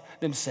stuff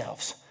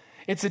themselves.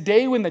 It's a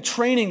day when the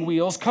training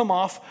wheels come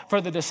off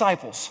for the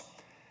disciples.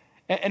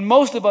 And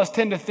most of us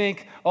tend to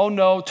think, oh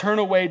no, turn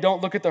away,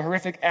 don't look at the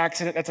horrific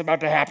accident that's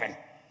about to happen.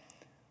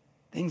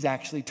 Things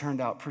actually turned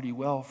out pretty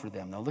well for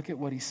them. Now look at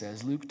what he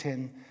says, Luke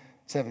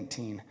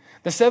 10:17.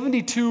 The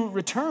 72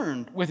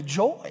 returned with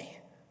joy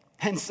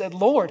and said,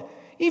 Lord,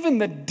 even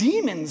the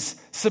demons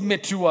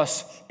submit to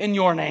us in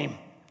your name.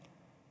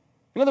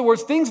 In other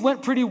words, things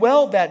went pretty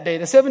well that day.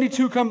 The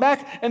 72 come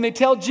back and they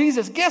tell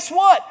Jesus, guess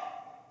what?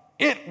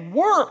 It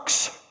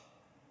works.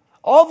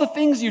 All the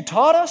things you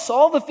taught us,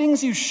 all the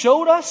things you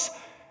showed us,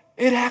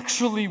 it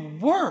actually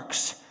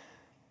works.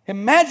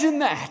 Imagine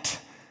that.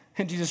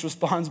 And Jesus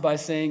responds by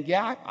saying,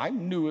 yeah, I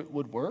knew it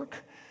would work.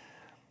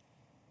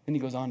 Then he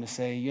goes on to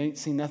say, you ain't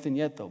seen nothing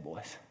yet though,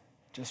 boys.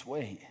 Just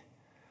wait.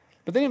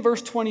 But then in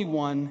verse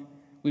 21,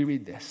 we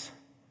read this.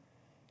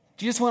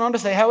 Jesus went on to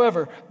say,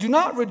 however, do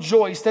not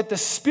rejoice that the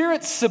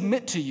spirits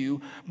submit to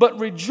you, but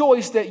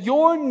rejoice that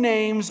your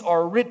names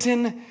are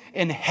written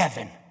in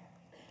heaven.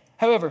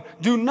 However,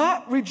 do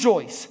not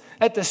rejoice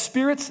that the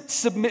spirits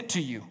submit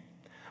to you,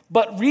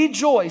 but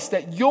rejoice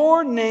that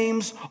your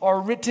names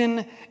are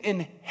written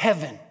in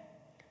heaven.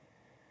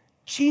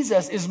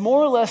 Jesus is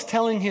more or less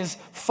telling his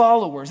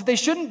followers that they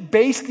shouldn't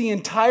base the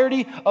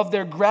entirety of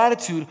their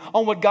gratitude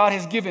on what God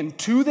has given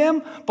to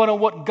them, but on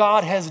what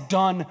God has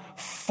done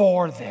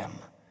for them.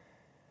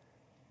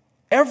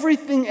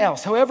 Everything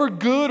else, however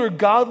good or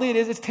godly it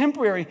is, it's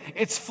temporary,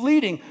 it's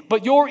fleeting,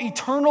 but your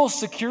eternal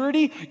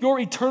security, your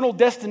eternal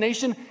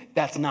destination,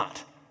 that's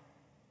not.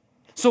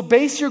 So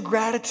base your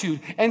gratitude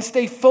and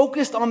stay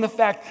focused on the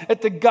fact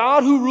that the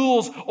God who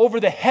rules over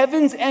the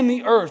heavens and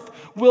the earth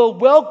will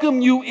welcome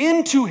you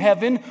into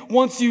heaven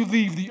once you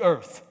leave the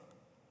earth.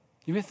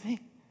 You with me?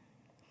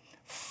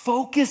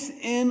 Focus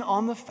in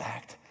on the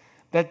fact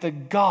that the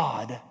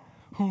God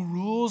who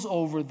rules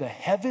over the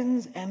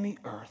heavens and the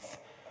earth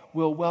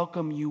will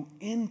welcome you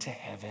into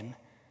heaven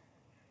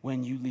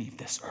when you leave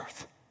this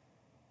earth.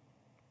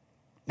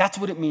 That's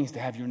what it means to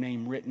have your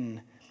name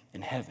written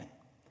in heaven.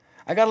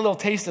 I got a little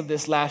taste of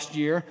this last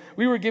year.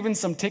 We were given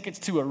some tickets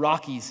to a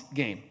Rockies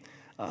game.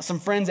 Some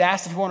friends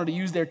asked if we wanted to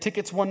use their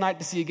tickets one night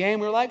to see a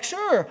game. We were like,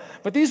 sure.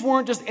 But these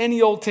weren't just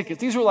any old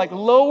tickets. These were like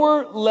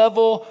lower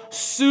level,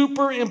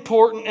 super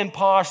important and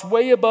posh,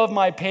 way above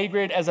my pay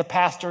grade as a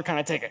pastor kind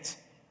of tickets.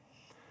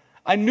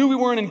 I knew we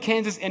weren't in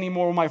Kansas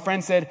anymore when my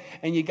friend said,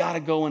 and you got to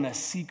go in a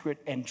secret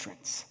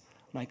entrance.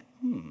 I'm like,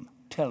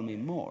 tell me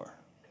more.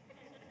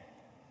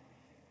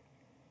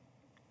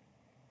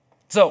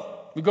 So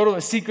we go to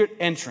a secret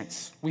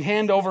entrance. We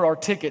hand over our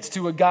tickets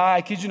to a guy,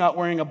 I kid you not,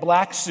 wearing a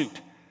black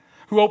suit,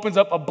 who opens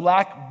up a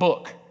black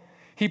book.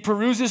 He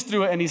peruses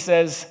through it and he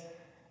says,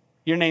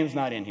 your name's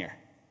not in here.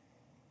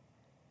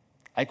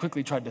 I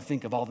quickly tried to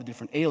think of all the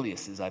different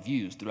aliases I've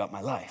used throughout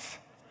my life.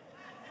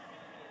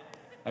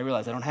 I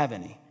realized I don't have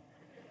any.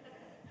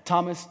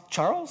 Thomas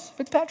Charles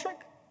Fitzpatrick?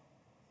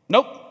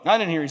 Nope,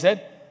 not in here, he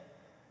said.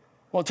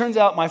 Well, it turns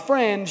out my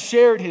friend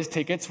shared his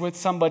tickets with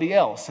somebody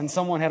else, and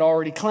someone had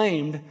already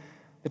claimed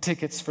the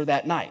tickets for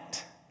that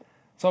night.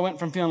 So I went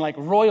from feeling like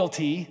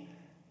royalty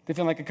to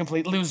feeling like a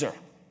complete loser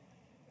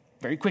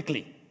very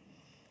quickly.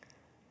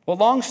 Well,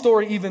 long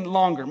story even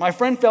longer. My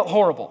friend felt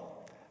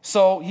horrible,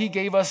 so he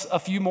gave us a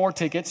few more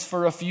tickets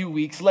for a few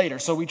weeks later.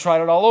 So we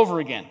tried it all over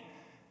again.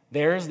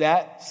 There's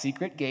that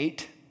secret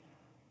gate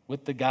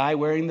with the guy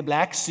wearing the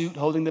black suit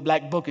holding the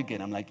black book again.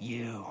 I'm like,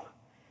 you.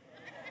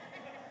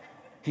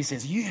 He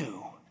says,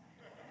 you.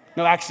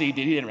 No, actually he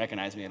did. He didn't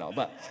recognize me at all.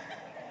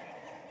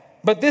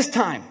 But this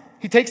time,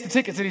 he takes the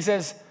tickets and he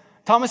says,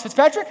 Thomas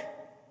Fitzpatrick,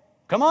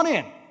 come on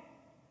in.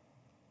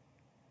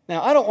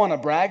 Now, I don't want to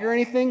brag or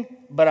anything,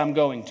 but I'm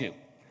going to.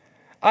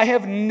 I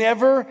have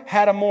never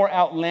had a more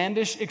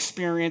outlandish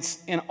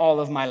experience in all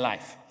of my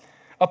life.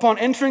 Upon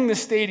entering the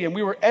stadium,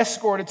 we were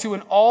escorted to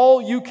an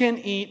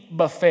all-you-can-eat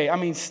buffet. I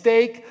mean,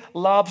 steak,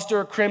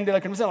 lobster, creme de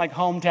la creme. It's not like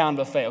hometown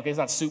buffet, okay? It's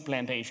not Soup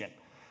Plantation.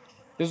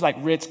 This is like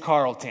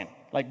Ritz-Carlton,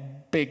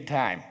 like big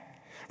time.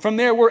 From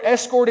there, we're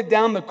escorted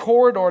down the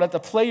corridor that the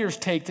players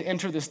take to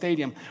enter the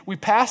stadium. We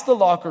pass the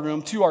locker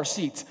room to our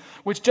seats,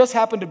 which just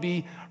happened to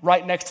be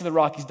right next to the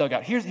Rockies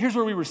dugout. Here's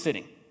where we were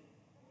sitting.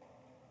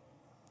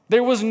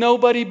 There was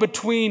nobody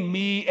between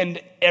me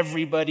and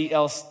everybody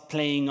else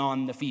playing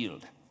on the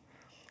field.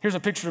 Here's a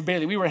picture of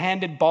Bailey. We were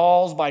handed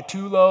balls by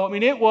Tulo. I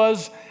mean, it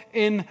was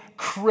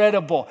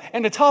incredible.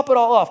 And to top it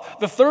all off,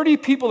 the 30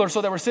 people or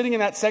so that were sitting in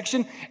that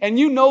section, and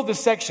you know the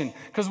section,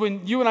 because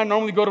when you and I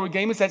normally go to a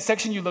game, it's that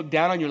section you look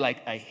down on, you're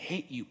like, I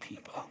hate you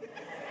people.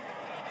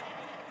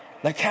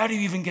 Like, how do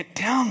you even get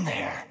down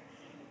there?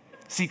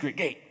 Secret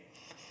gate.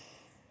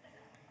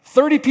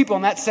 30 people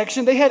in that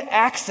section, they had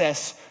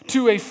access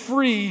to a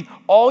free,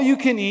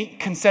 all-you-can-eat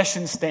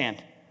concession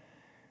stand.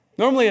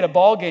 Normally at a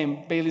ball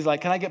game, Bailey's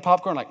like, can I get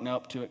popcorn? Like,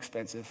 nope, too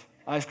expensive.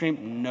 Ice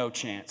cream? No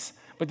chance.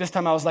 But this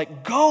time I was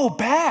like, go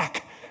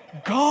back.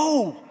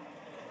 Go.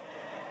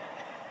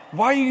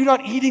 Why are you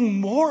not eating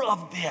more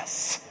of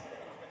this?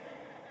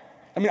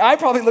 I mean, I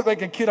probably look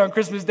like a kid on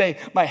Christmas Day.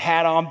 My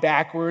hat on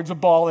backwards, a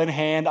ball in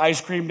hand,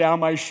 ice cream down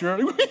my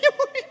shirt. Too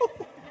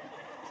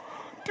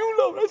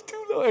low, that's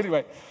too low.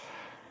 Anyway,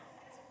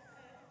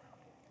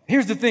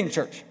 here's the thing,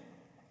 church.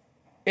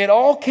 It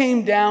all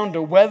came down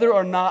to whether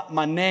or not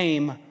my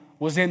name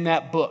was in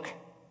that book.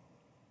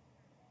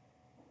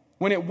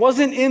 When it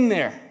wasn't in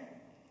there,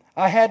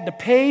 I had to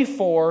pay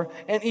for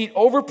and eat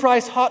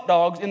overpriced hot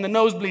dogs in the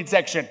nosebleed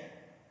section.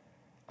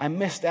 I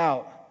missed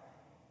out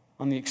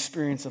on the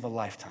experience of a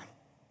lifetime.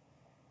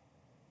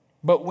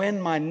 But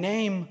when my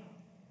name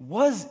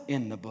was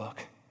in the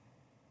book,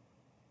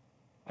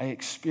 I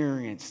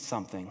experienced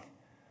something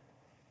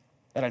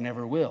that I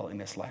never will in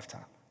this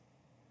lifetime.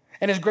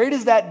 And as great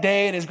as that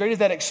day and as great as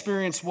that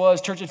experience was,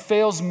 church, it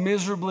fails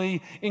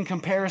miserably in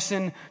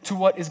comparison to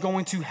what is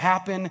going to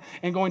happen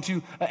and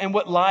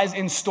what lies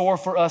in store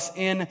for us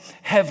in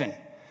heaven.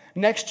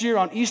 Next year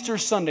on Easter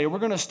Sunday, we're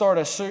going to start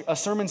a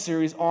sermon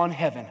series on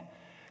heaven.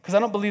 Because I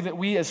don't believe that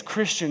we as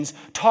Christians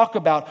talk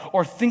about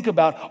or think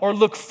about or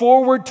look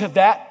forward to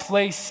that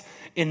place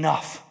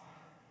enough.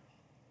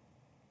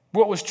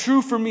 What was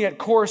true for me at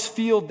Coors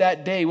Field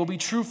that day will be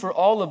true for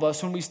all of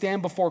us when we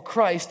stand before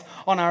Christ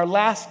on our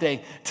last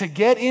day. To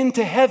get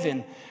into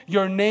heaven,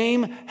 your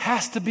name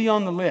has to be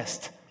on the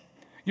list.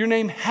 Your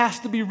name has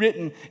to be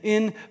written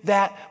in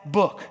that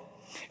book.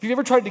 If you've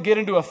ever tried to get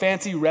into a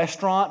fancy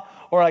restaurant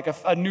or like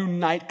a new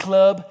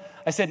nightclub,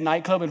 I said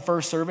nightclub in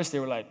first service, they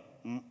were like,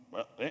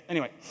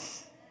 anyway.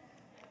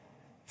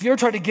 If you ever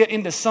tried to get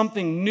into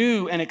something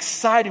new and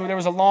exciting where there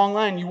was a long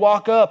line, you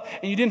walk up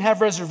and you didn't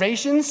have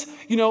reservations,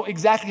 you know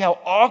exactly how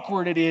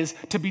awkward it is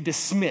to be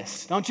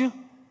dismissed, don't you?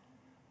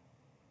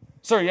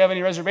 Sir, you have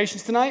any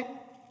reservations tonight?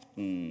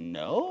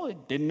 No, I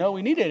didn't know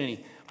we needed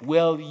any.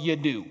 Well, you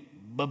do.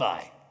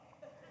 Bye-bye.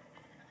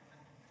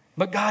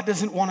 But God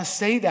doesn't want to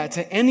say that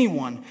to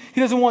anyone. He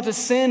doesn't want to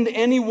send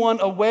anyone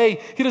away.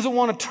 He doesn't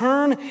want to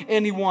turn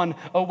anyone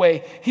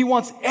away. He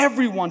wants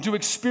everyone to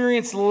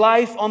experience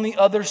life on the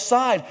other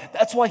side.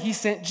 That's why he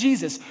sent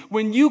Jesus.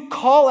 When you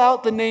call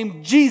out the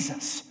name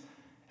Jesus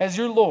as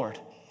your Lord,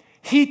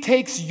 he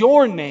takes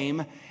your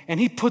name and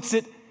he puts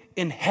it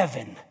in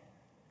heaven.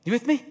 You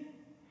with me?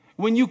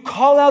 When you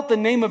call out the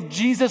name of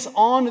Jesus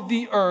on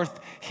the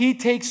earth, he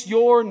takes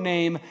your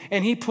name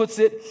and he puts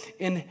it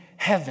in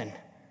heaven.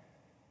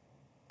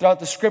 Throughout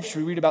the scripture,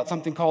 we read about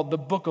something called the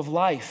book of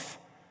life.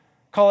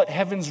 Call it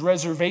heaven's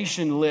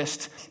reservation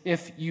list,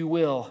 if you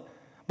will.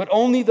 But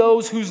only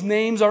those whose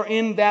names are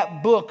in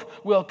that book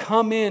will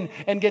come in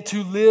and get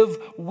to live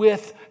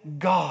with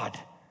God.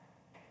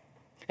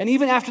 And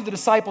even after the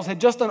disciples had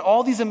just done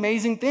all these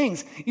amazing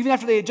things, even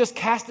after they had just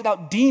casted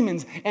out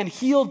demons and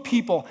healed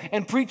people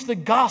and preached the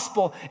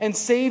gospel and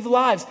saved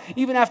lives,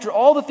 even after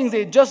all the things they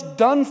had just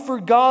done for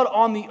God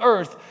on the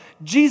earth,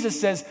 Jesus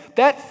says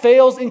that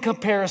fails in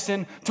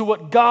comparison to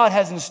what God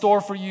has in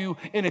store for you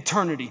in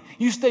eternity.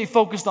 You stay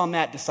focused on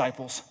that,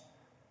 disciples.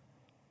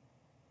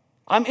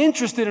 I'm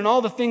interested in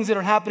all the things that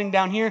are happening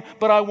down here,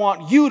 but I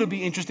want you to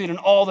be interested in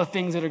all the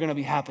things that are going to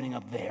be happening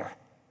up there.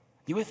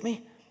 You with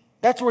me?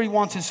 That's where he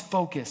wants his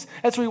focus.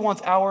 That's where he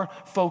wants our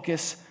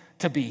focus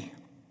to be.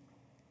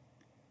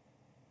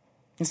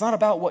 It's not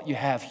about what you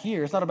have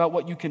here. It's not about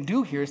what you can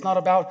do here. It's not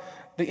about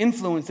the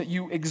influence that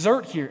you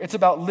exert here. It's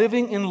about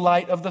living in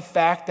light of the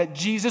fact that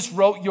Jesus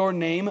wrote your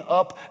name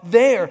up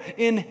there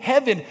in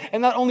heaven.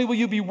 And not only will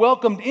you be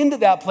welcomed into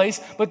that place,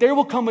 but there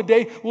will come a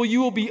day where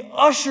you will be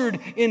ushered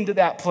into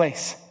that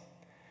place.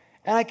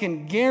 And I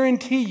can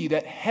guarantee you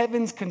that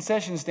heaven's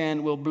concession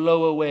stand will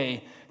blow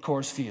away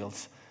Coors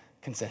Field's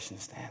concession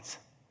stands.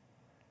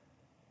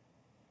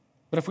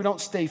 But if we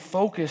don't stay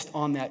focused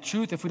on that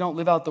truth, if we don't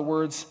live out the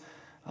words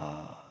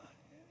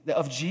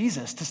of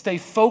Jesus, to stay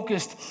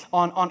focused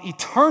on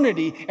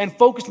eternity and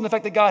focused on the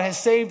fact that God has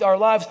saved our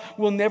lives,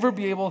 we'll never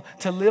be able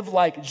to live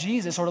like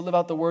Jesus or to live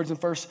out the words in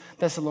 1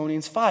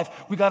 Thessalonians 5.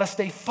 We got to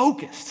stay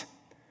focused.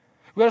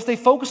 We got to stay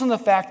focused on the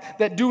fact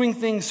that doing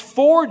things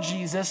for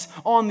Jesus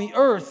on the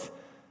earth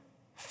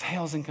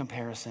fails in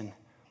comparison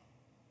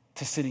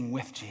to sitting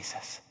with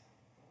Jesus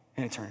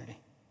in eternity.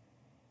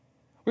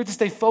 We have to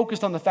stay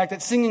focused on the fact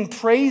that singing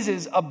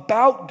praises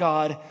about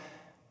God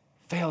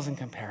fails in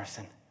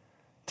comparison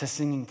to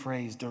singing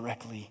praise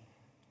directly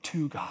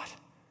to God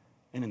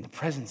and in the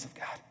presence of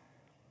God.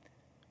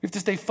 We have to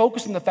stay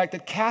focused on the fact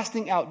that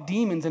casting out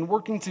demons and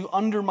working to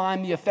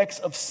undermine the effects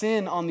of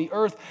sin on the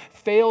earth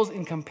fails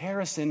in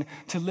comparison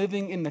to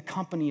living in the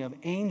company of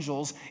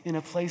angels in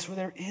a place where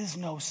there is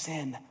no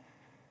sin.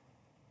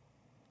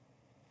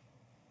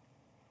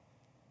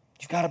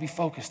 You've got to be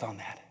focused on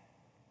that.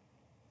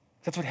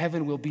 That's what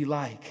heaven will be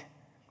like.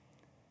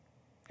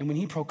 And when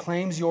he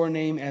proclaims your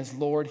name as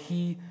Lord,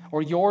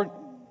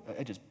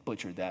 I just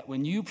butchered that.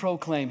 When you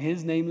proclaim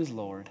his name is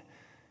Lord,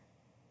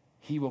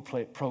 he will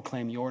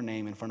proclaim your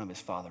name in front of his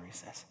Father, he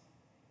says.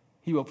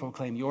 He will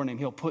proclaim your name.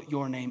 He'll put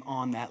your name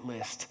on that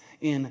list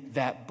in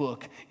that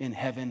book in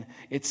heaven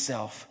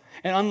itself.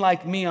 And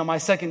unlike me on my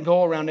second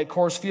go around at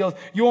Coors Field,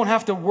 you won't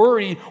have to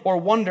worry or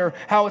wonder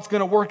how it's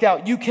going to work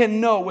out. You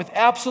can know with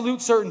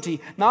absolute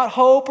certainty, not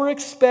hope or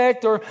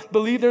expect or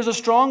believe there's a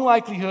strong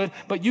likelihood,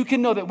 but you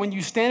can know that when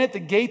you stand at the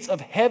gates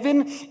of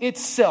heaven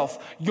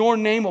itself, your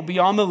name will be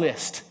on the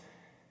list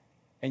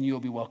and you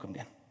will be welcomed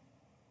in.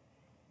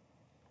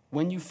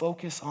 When you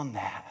focus on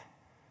that,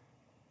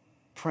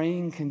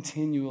 praying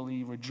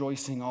continually,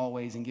 rejoicing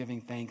always, and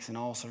giving thanks in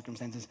all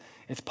circumstances,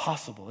 it's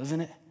possible, isn't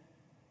it?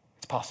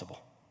 It's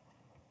possible.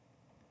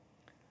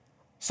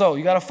 So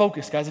you got to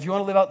focus, guys. If you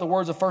want to live out the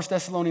words of 1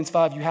 Thessalonians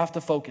 5, you have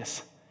to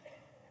focus.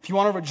 If you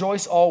want to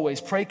rejoice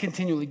always, pray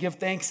continually, give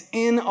thanks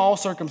in all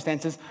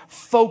circumstances,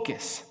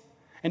 focus.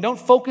 And don't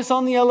focus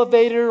on the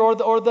elevator or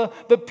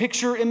the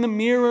picture in the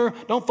mirror.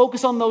 Don't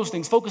focus on those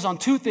things. Focus on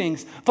two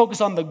things. Focus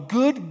on the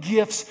good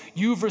gifts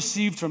you've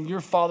received from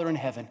your Father in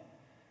heaven.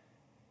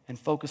 and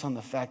focus on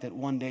the fact that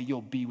one day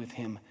you'll be with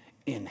him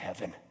in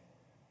heaven.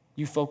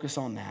 You focus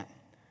on that,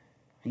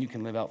 and you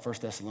can live out 1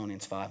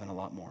 Thessalonians 5 and a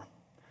lot more.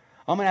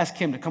 I'm going to ask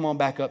Kim to come on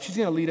back up. She's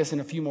going to lead us in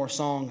a few more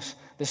songs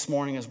this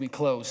morning as we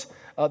close.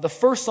 The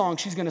first song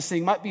she's going to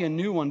sing might be a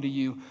new one to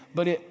you,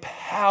 but it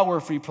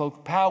powerfully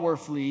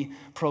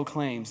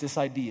proclaims this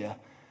idea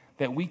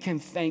that we can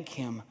thank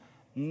him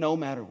no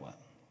matter what.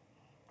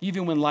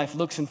 Even when life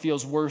looks and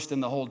feels worse than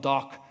the whole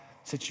dock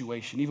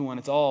situation, even when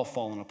it's all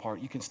falling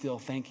apart, you can still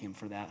thank him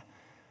for that.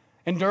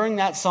 And during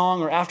that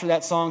song or after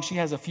that song, she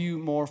has a few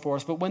more for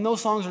us. But when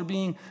those songs are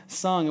being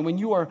sung and when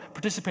you are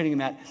participating in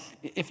that,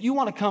 if you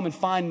want to come and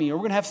find me, or we're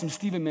going to have some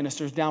Stephen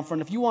ministers down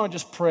front, if you want to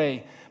just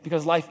pray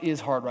because life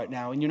is hard right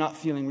now and you're not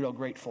feeling real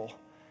grateful,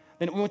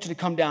 then we want you to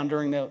come down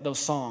during those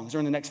songs,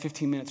 during the next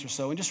 15 minutes or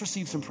so, and just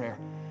receive some prayer.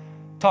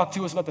 Talk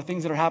to us about the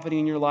things that are happening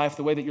in your life,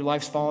 the way that your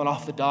life's fallen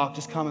off the dock.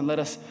 Just come and let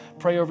us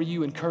pray over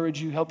you,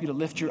 encourage you, help you to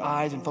lift your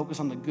eyes and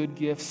focus on the good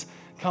gifts.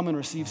 Come and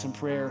receive some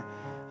prayer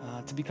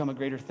to become a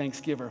greater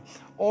thanksgiver.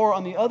 Or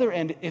on the other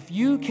end, if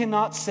you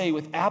cannot say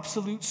with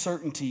absolute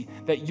certainty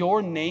that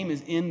your name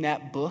is in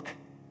that book,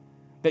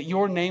 that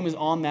your name is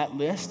on that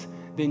list,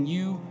 then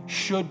you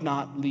should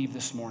not leave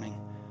this morning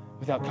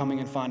without coming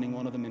and finding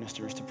one of the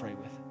ministers to pray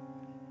with.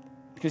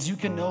 Because you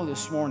can know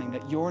this morning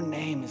that your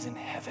name is in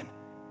heaven.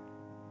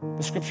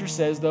 The scripture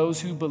says those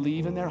who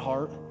believe in their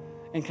heart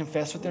and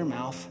confess with their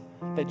mouth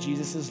that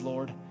Jesus is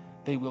Lord,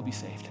 they will be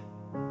saved.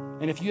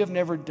 And if you have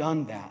never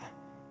done that,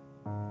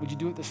 would you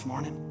do it this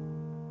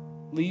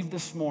morning? Leave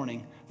this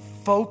morning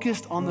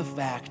focused on the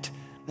fact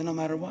that no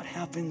matter what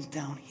happens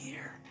down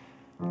here,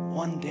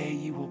 one day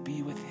you will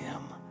be with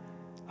him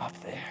up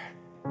there.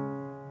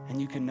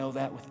 And you can know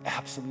that with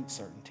absolute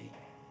certainty.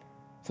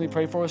 So we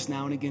pray for us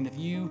now. And again, if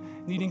you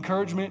need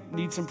encouragement,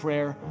 need some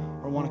prayer,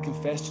 or want to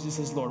confess Jesus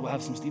as Lord, we'll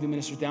have some Stephen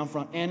ministers down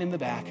front and in the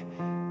back.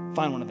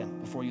 Find one of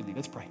them before you leave.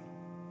 Let's pray.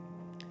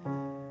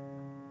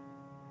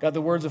 God,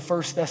 the words of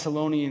 1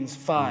 Thessalonians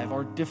 5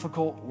 are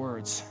difficult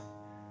words.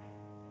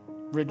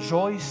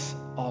 Rejoice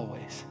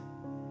always.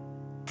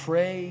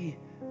 Pray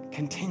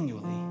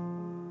continually.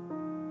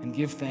 And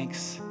give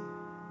thanks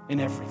in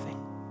everything.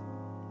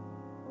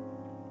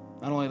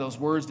 Not only are those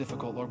words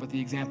difficult, Lord, but the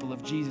example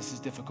of Jesus is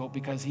difficult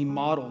because he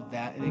modeled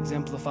that and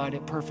exemplified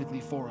it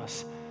perfectly for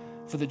us.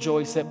 For the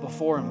joy set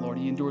before him, Lord,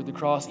 he endured the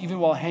cross. Even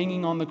while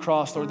hanging on the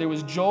cross, Lord, there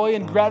was joy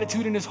and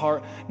gratitude in his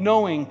heart,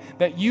 knowing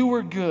that you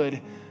were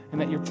good and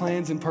that your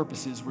plans and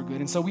purposes were good.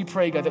 And so we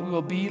pray, God, that we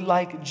will be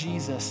like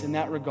Jesus in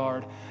that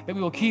regard, that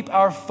we will keep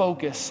our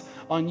focus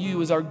on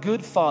you as our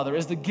good Father,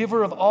 as the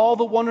giver of all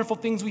the wonderful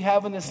things we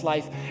have in this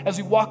life. As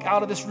we walk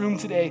out of this room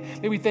today,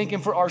 may we thank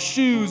him for our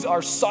shoes,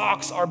 our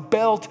socks, our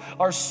belt,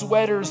 our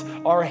sweaters,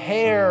 our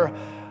hair,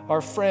 our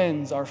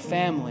friends, our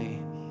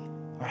family,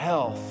 our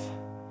health,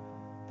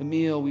 the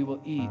meal we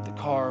will eat, the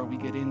car we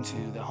get into,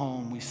 the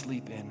home we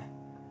sleep in,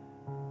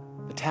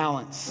 the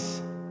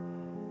talents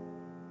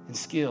and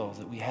skills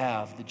that we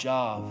have, the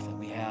job that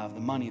we have, the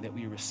money that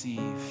we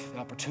receive, the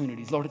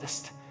opportunities. Lord,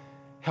 just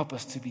help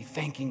us to be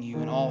thanking you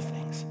in all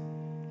things.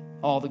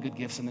 All the good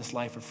gifts in this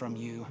life are from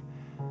you.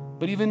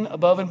 But even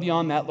above and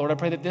beyond that, Lord, I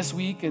pray that this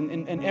week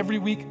and every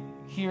week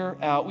here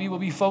out, we will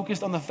be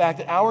focused on the fact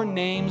that our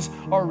names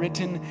are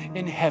written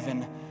in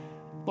heaven.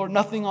 Lord,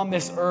 nothing on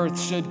this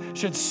earth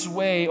should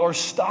sway or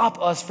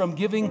stop us from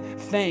giving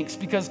thanks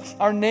because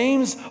our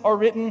names are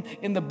written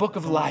in the book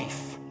of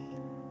life,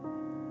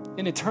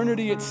 in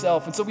eternity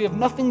itself. And so we have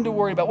nothing to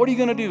worry about. What are you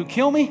going to do?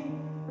 Kill me?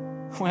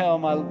 Well,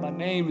 my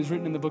name is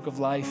written in the book of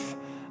life.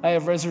 I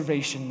have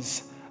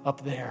reservations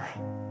up there.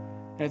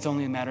 And it's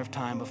only a matter of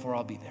time before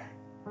I'll be there.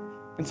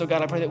 And so,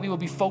 God, I pray that we will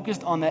be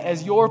focused on that.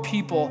 As your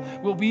people,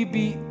 will we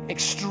be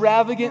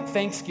extravagant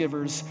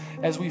thanksgivers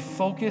as we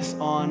focus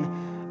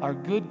on our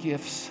good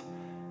gifts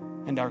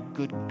and our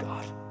good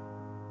God.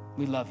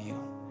 We love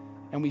you.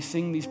 And we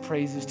sing these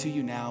praises to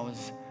you now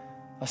as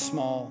a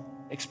small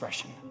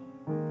expression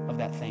of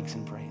that thanks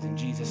and praise. In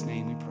Jesus'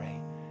 name we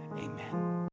pray. Amen.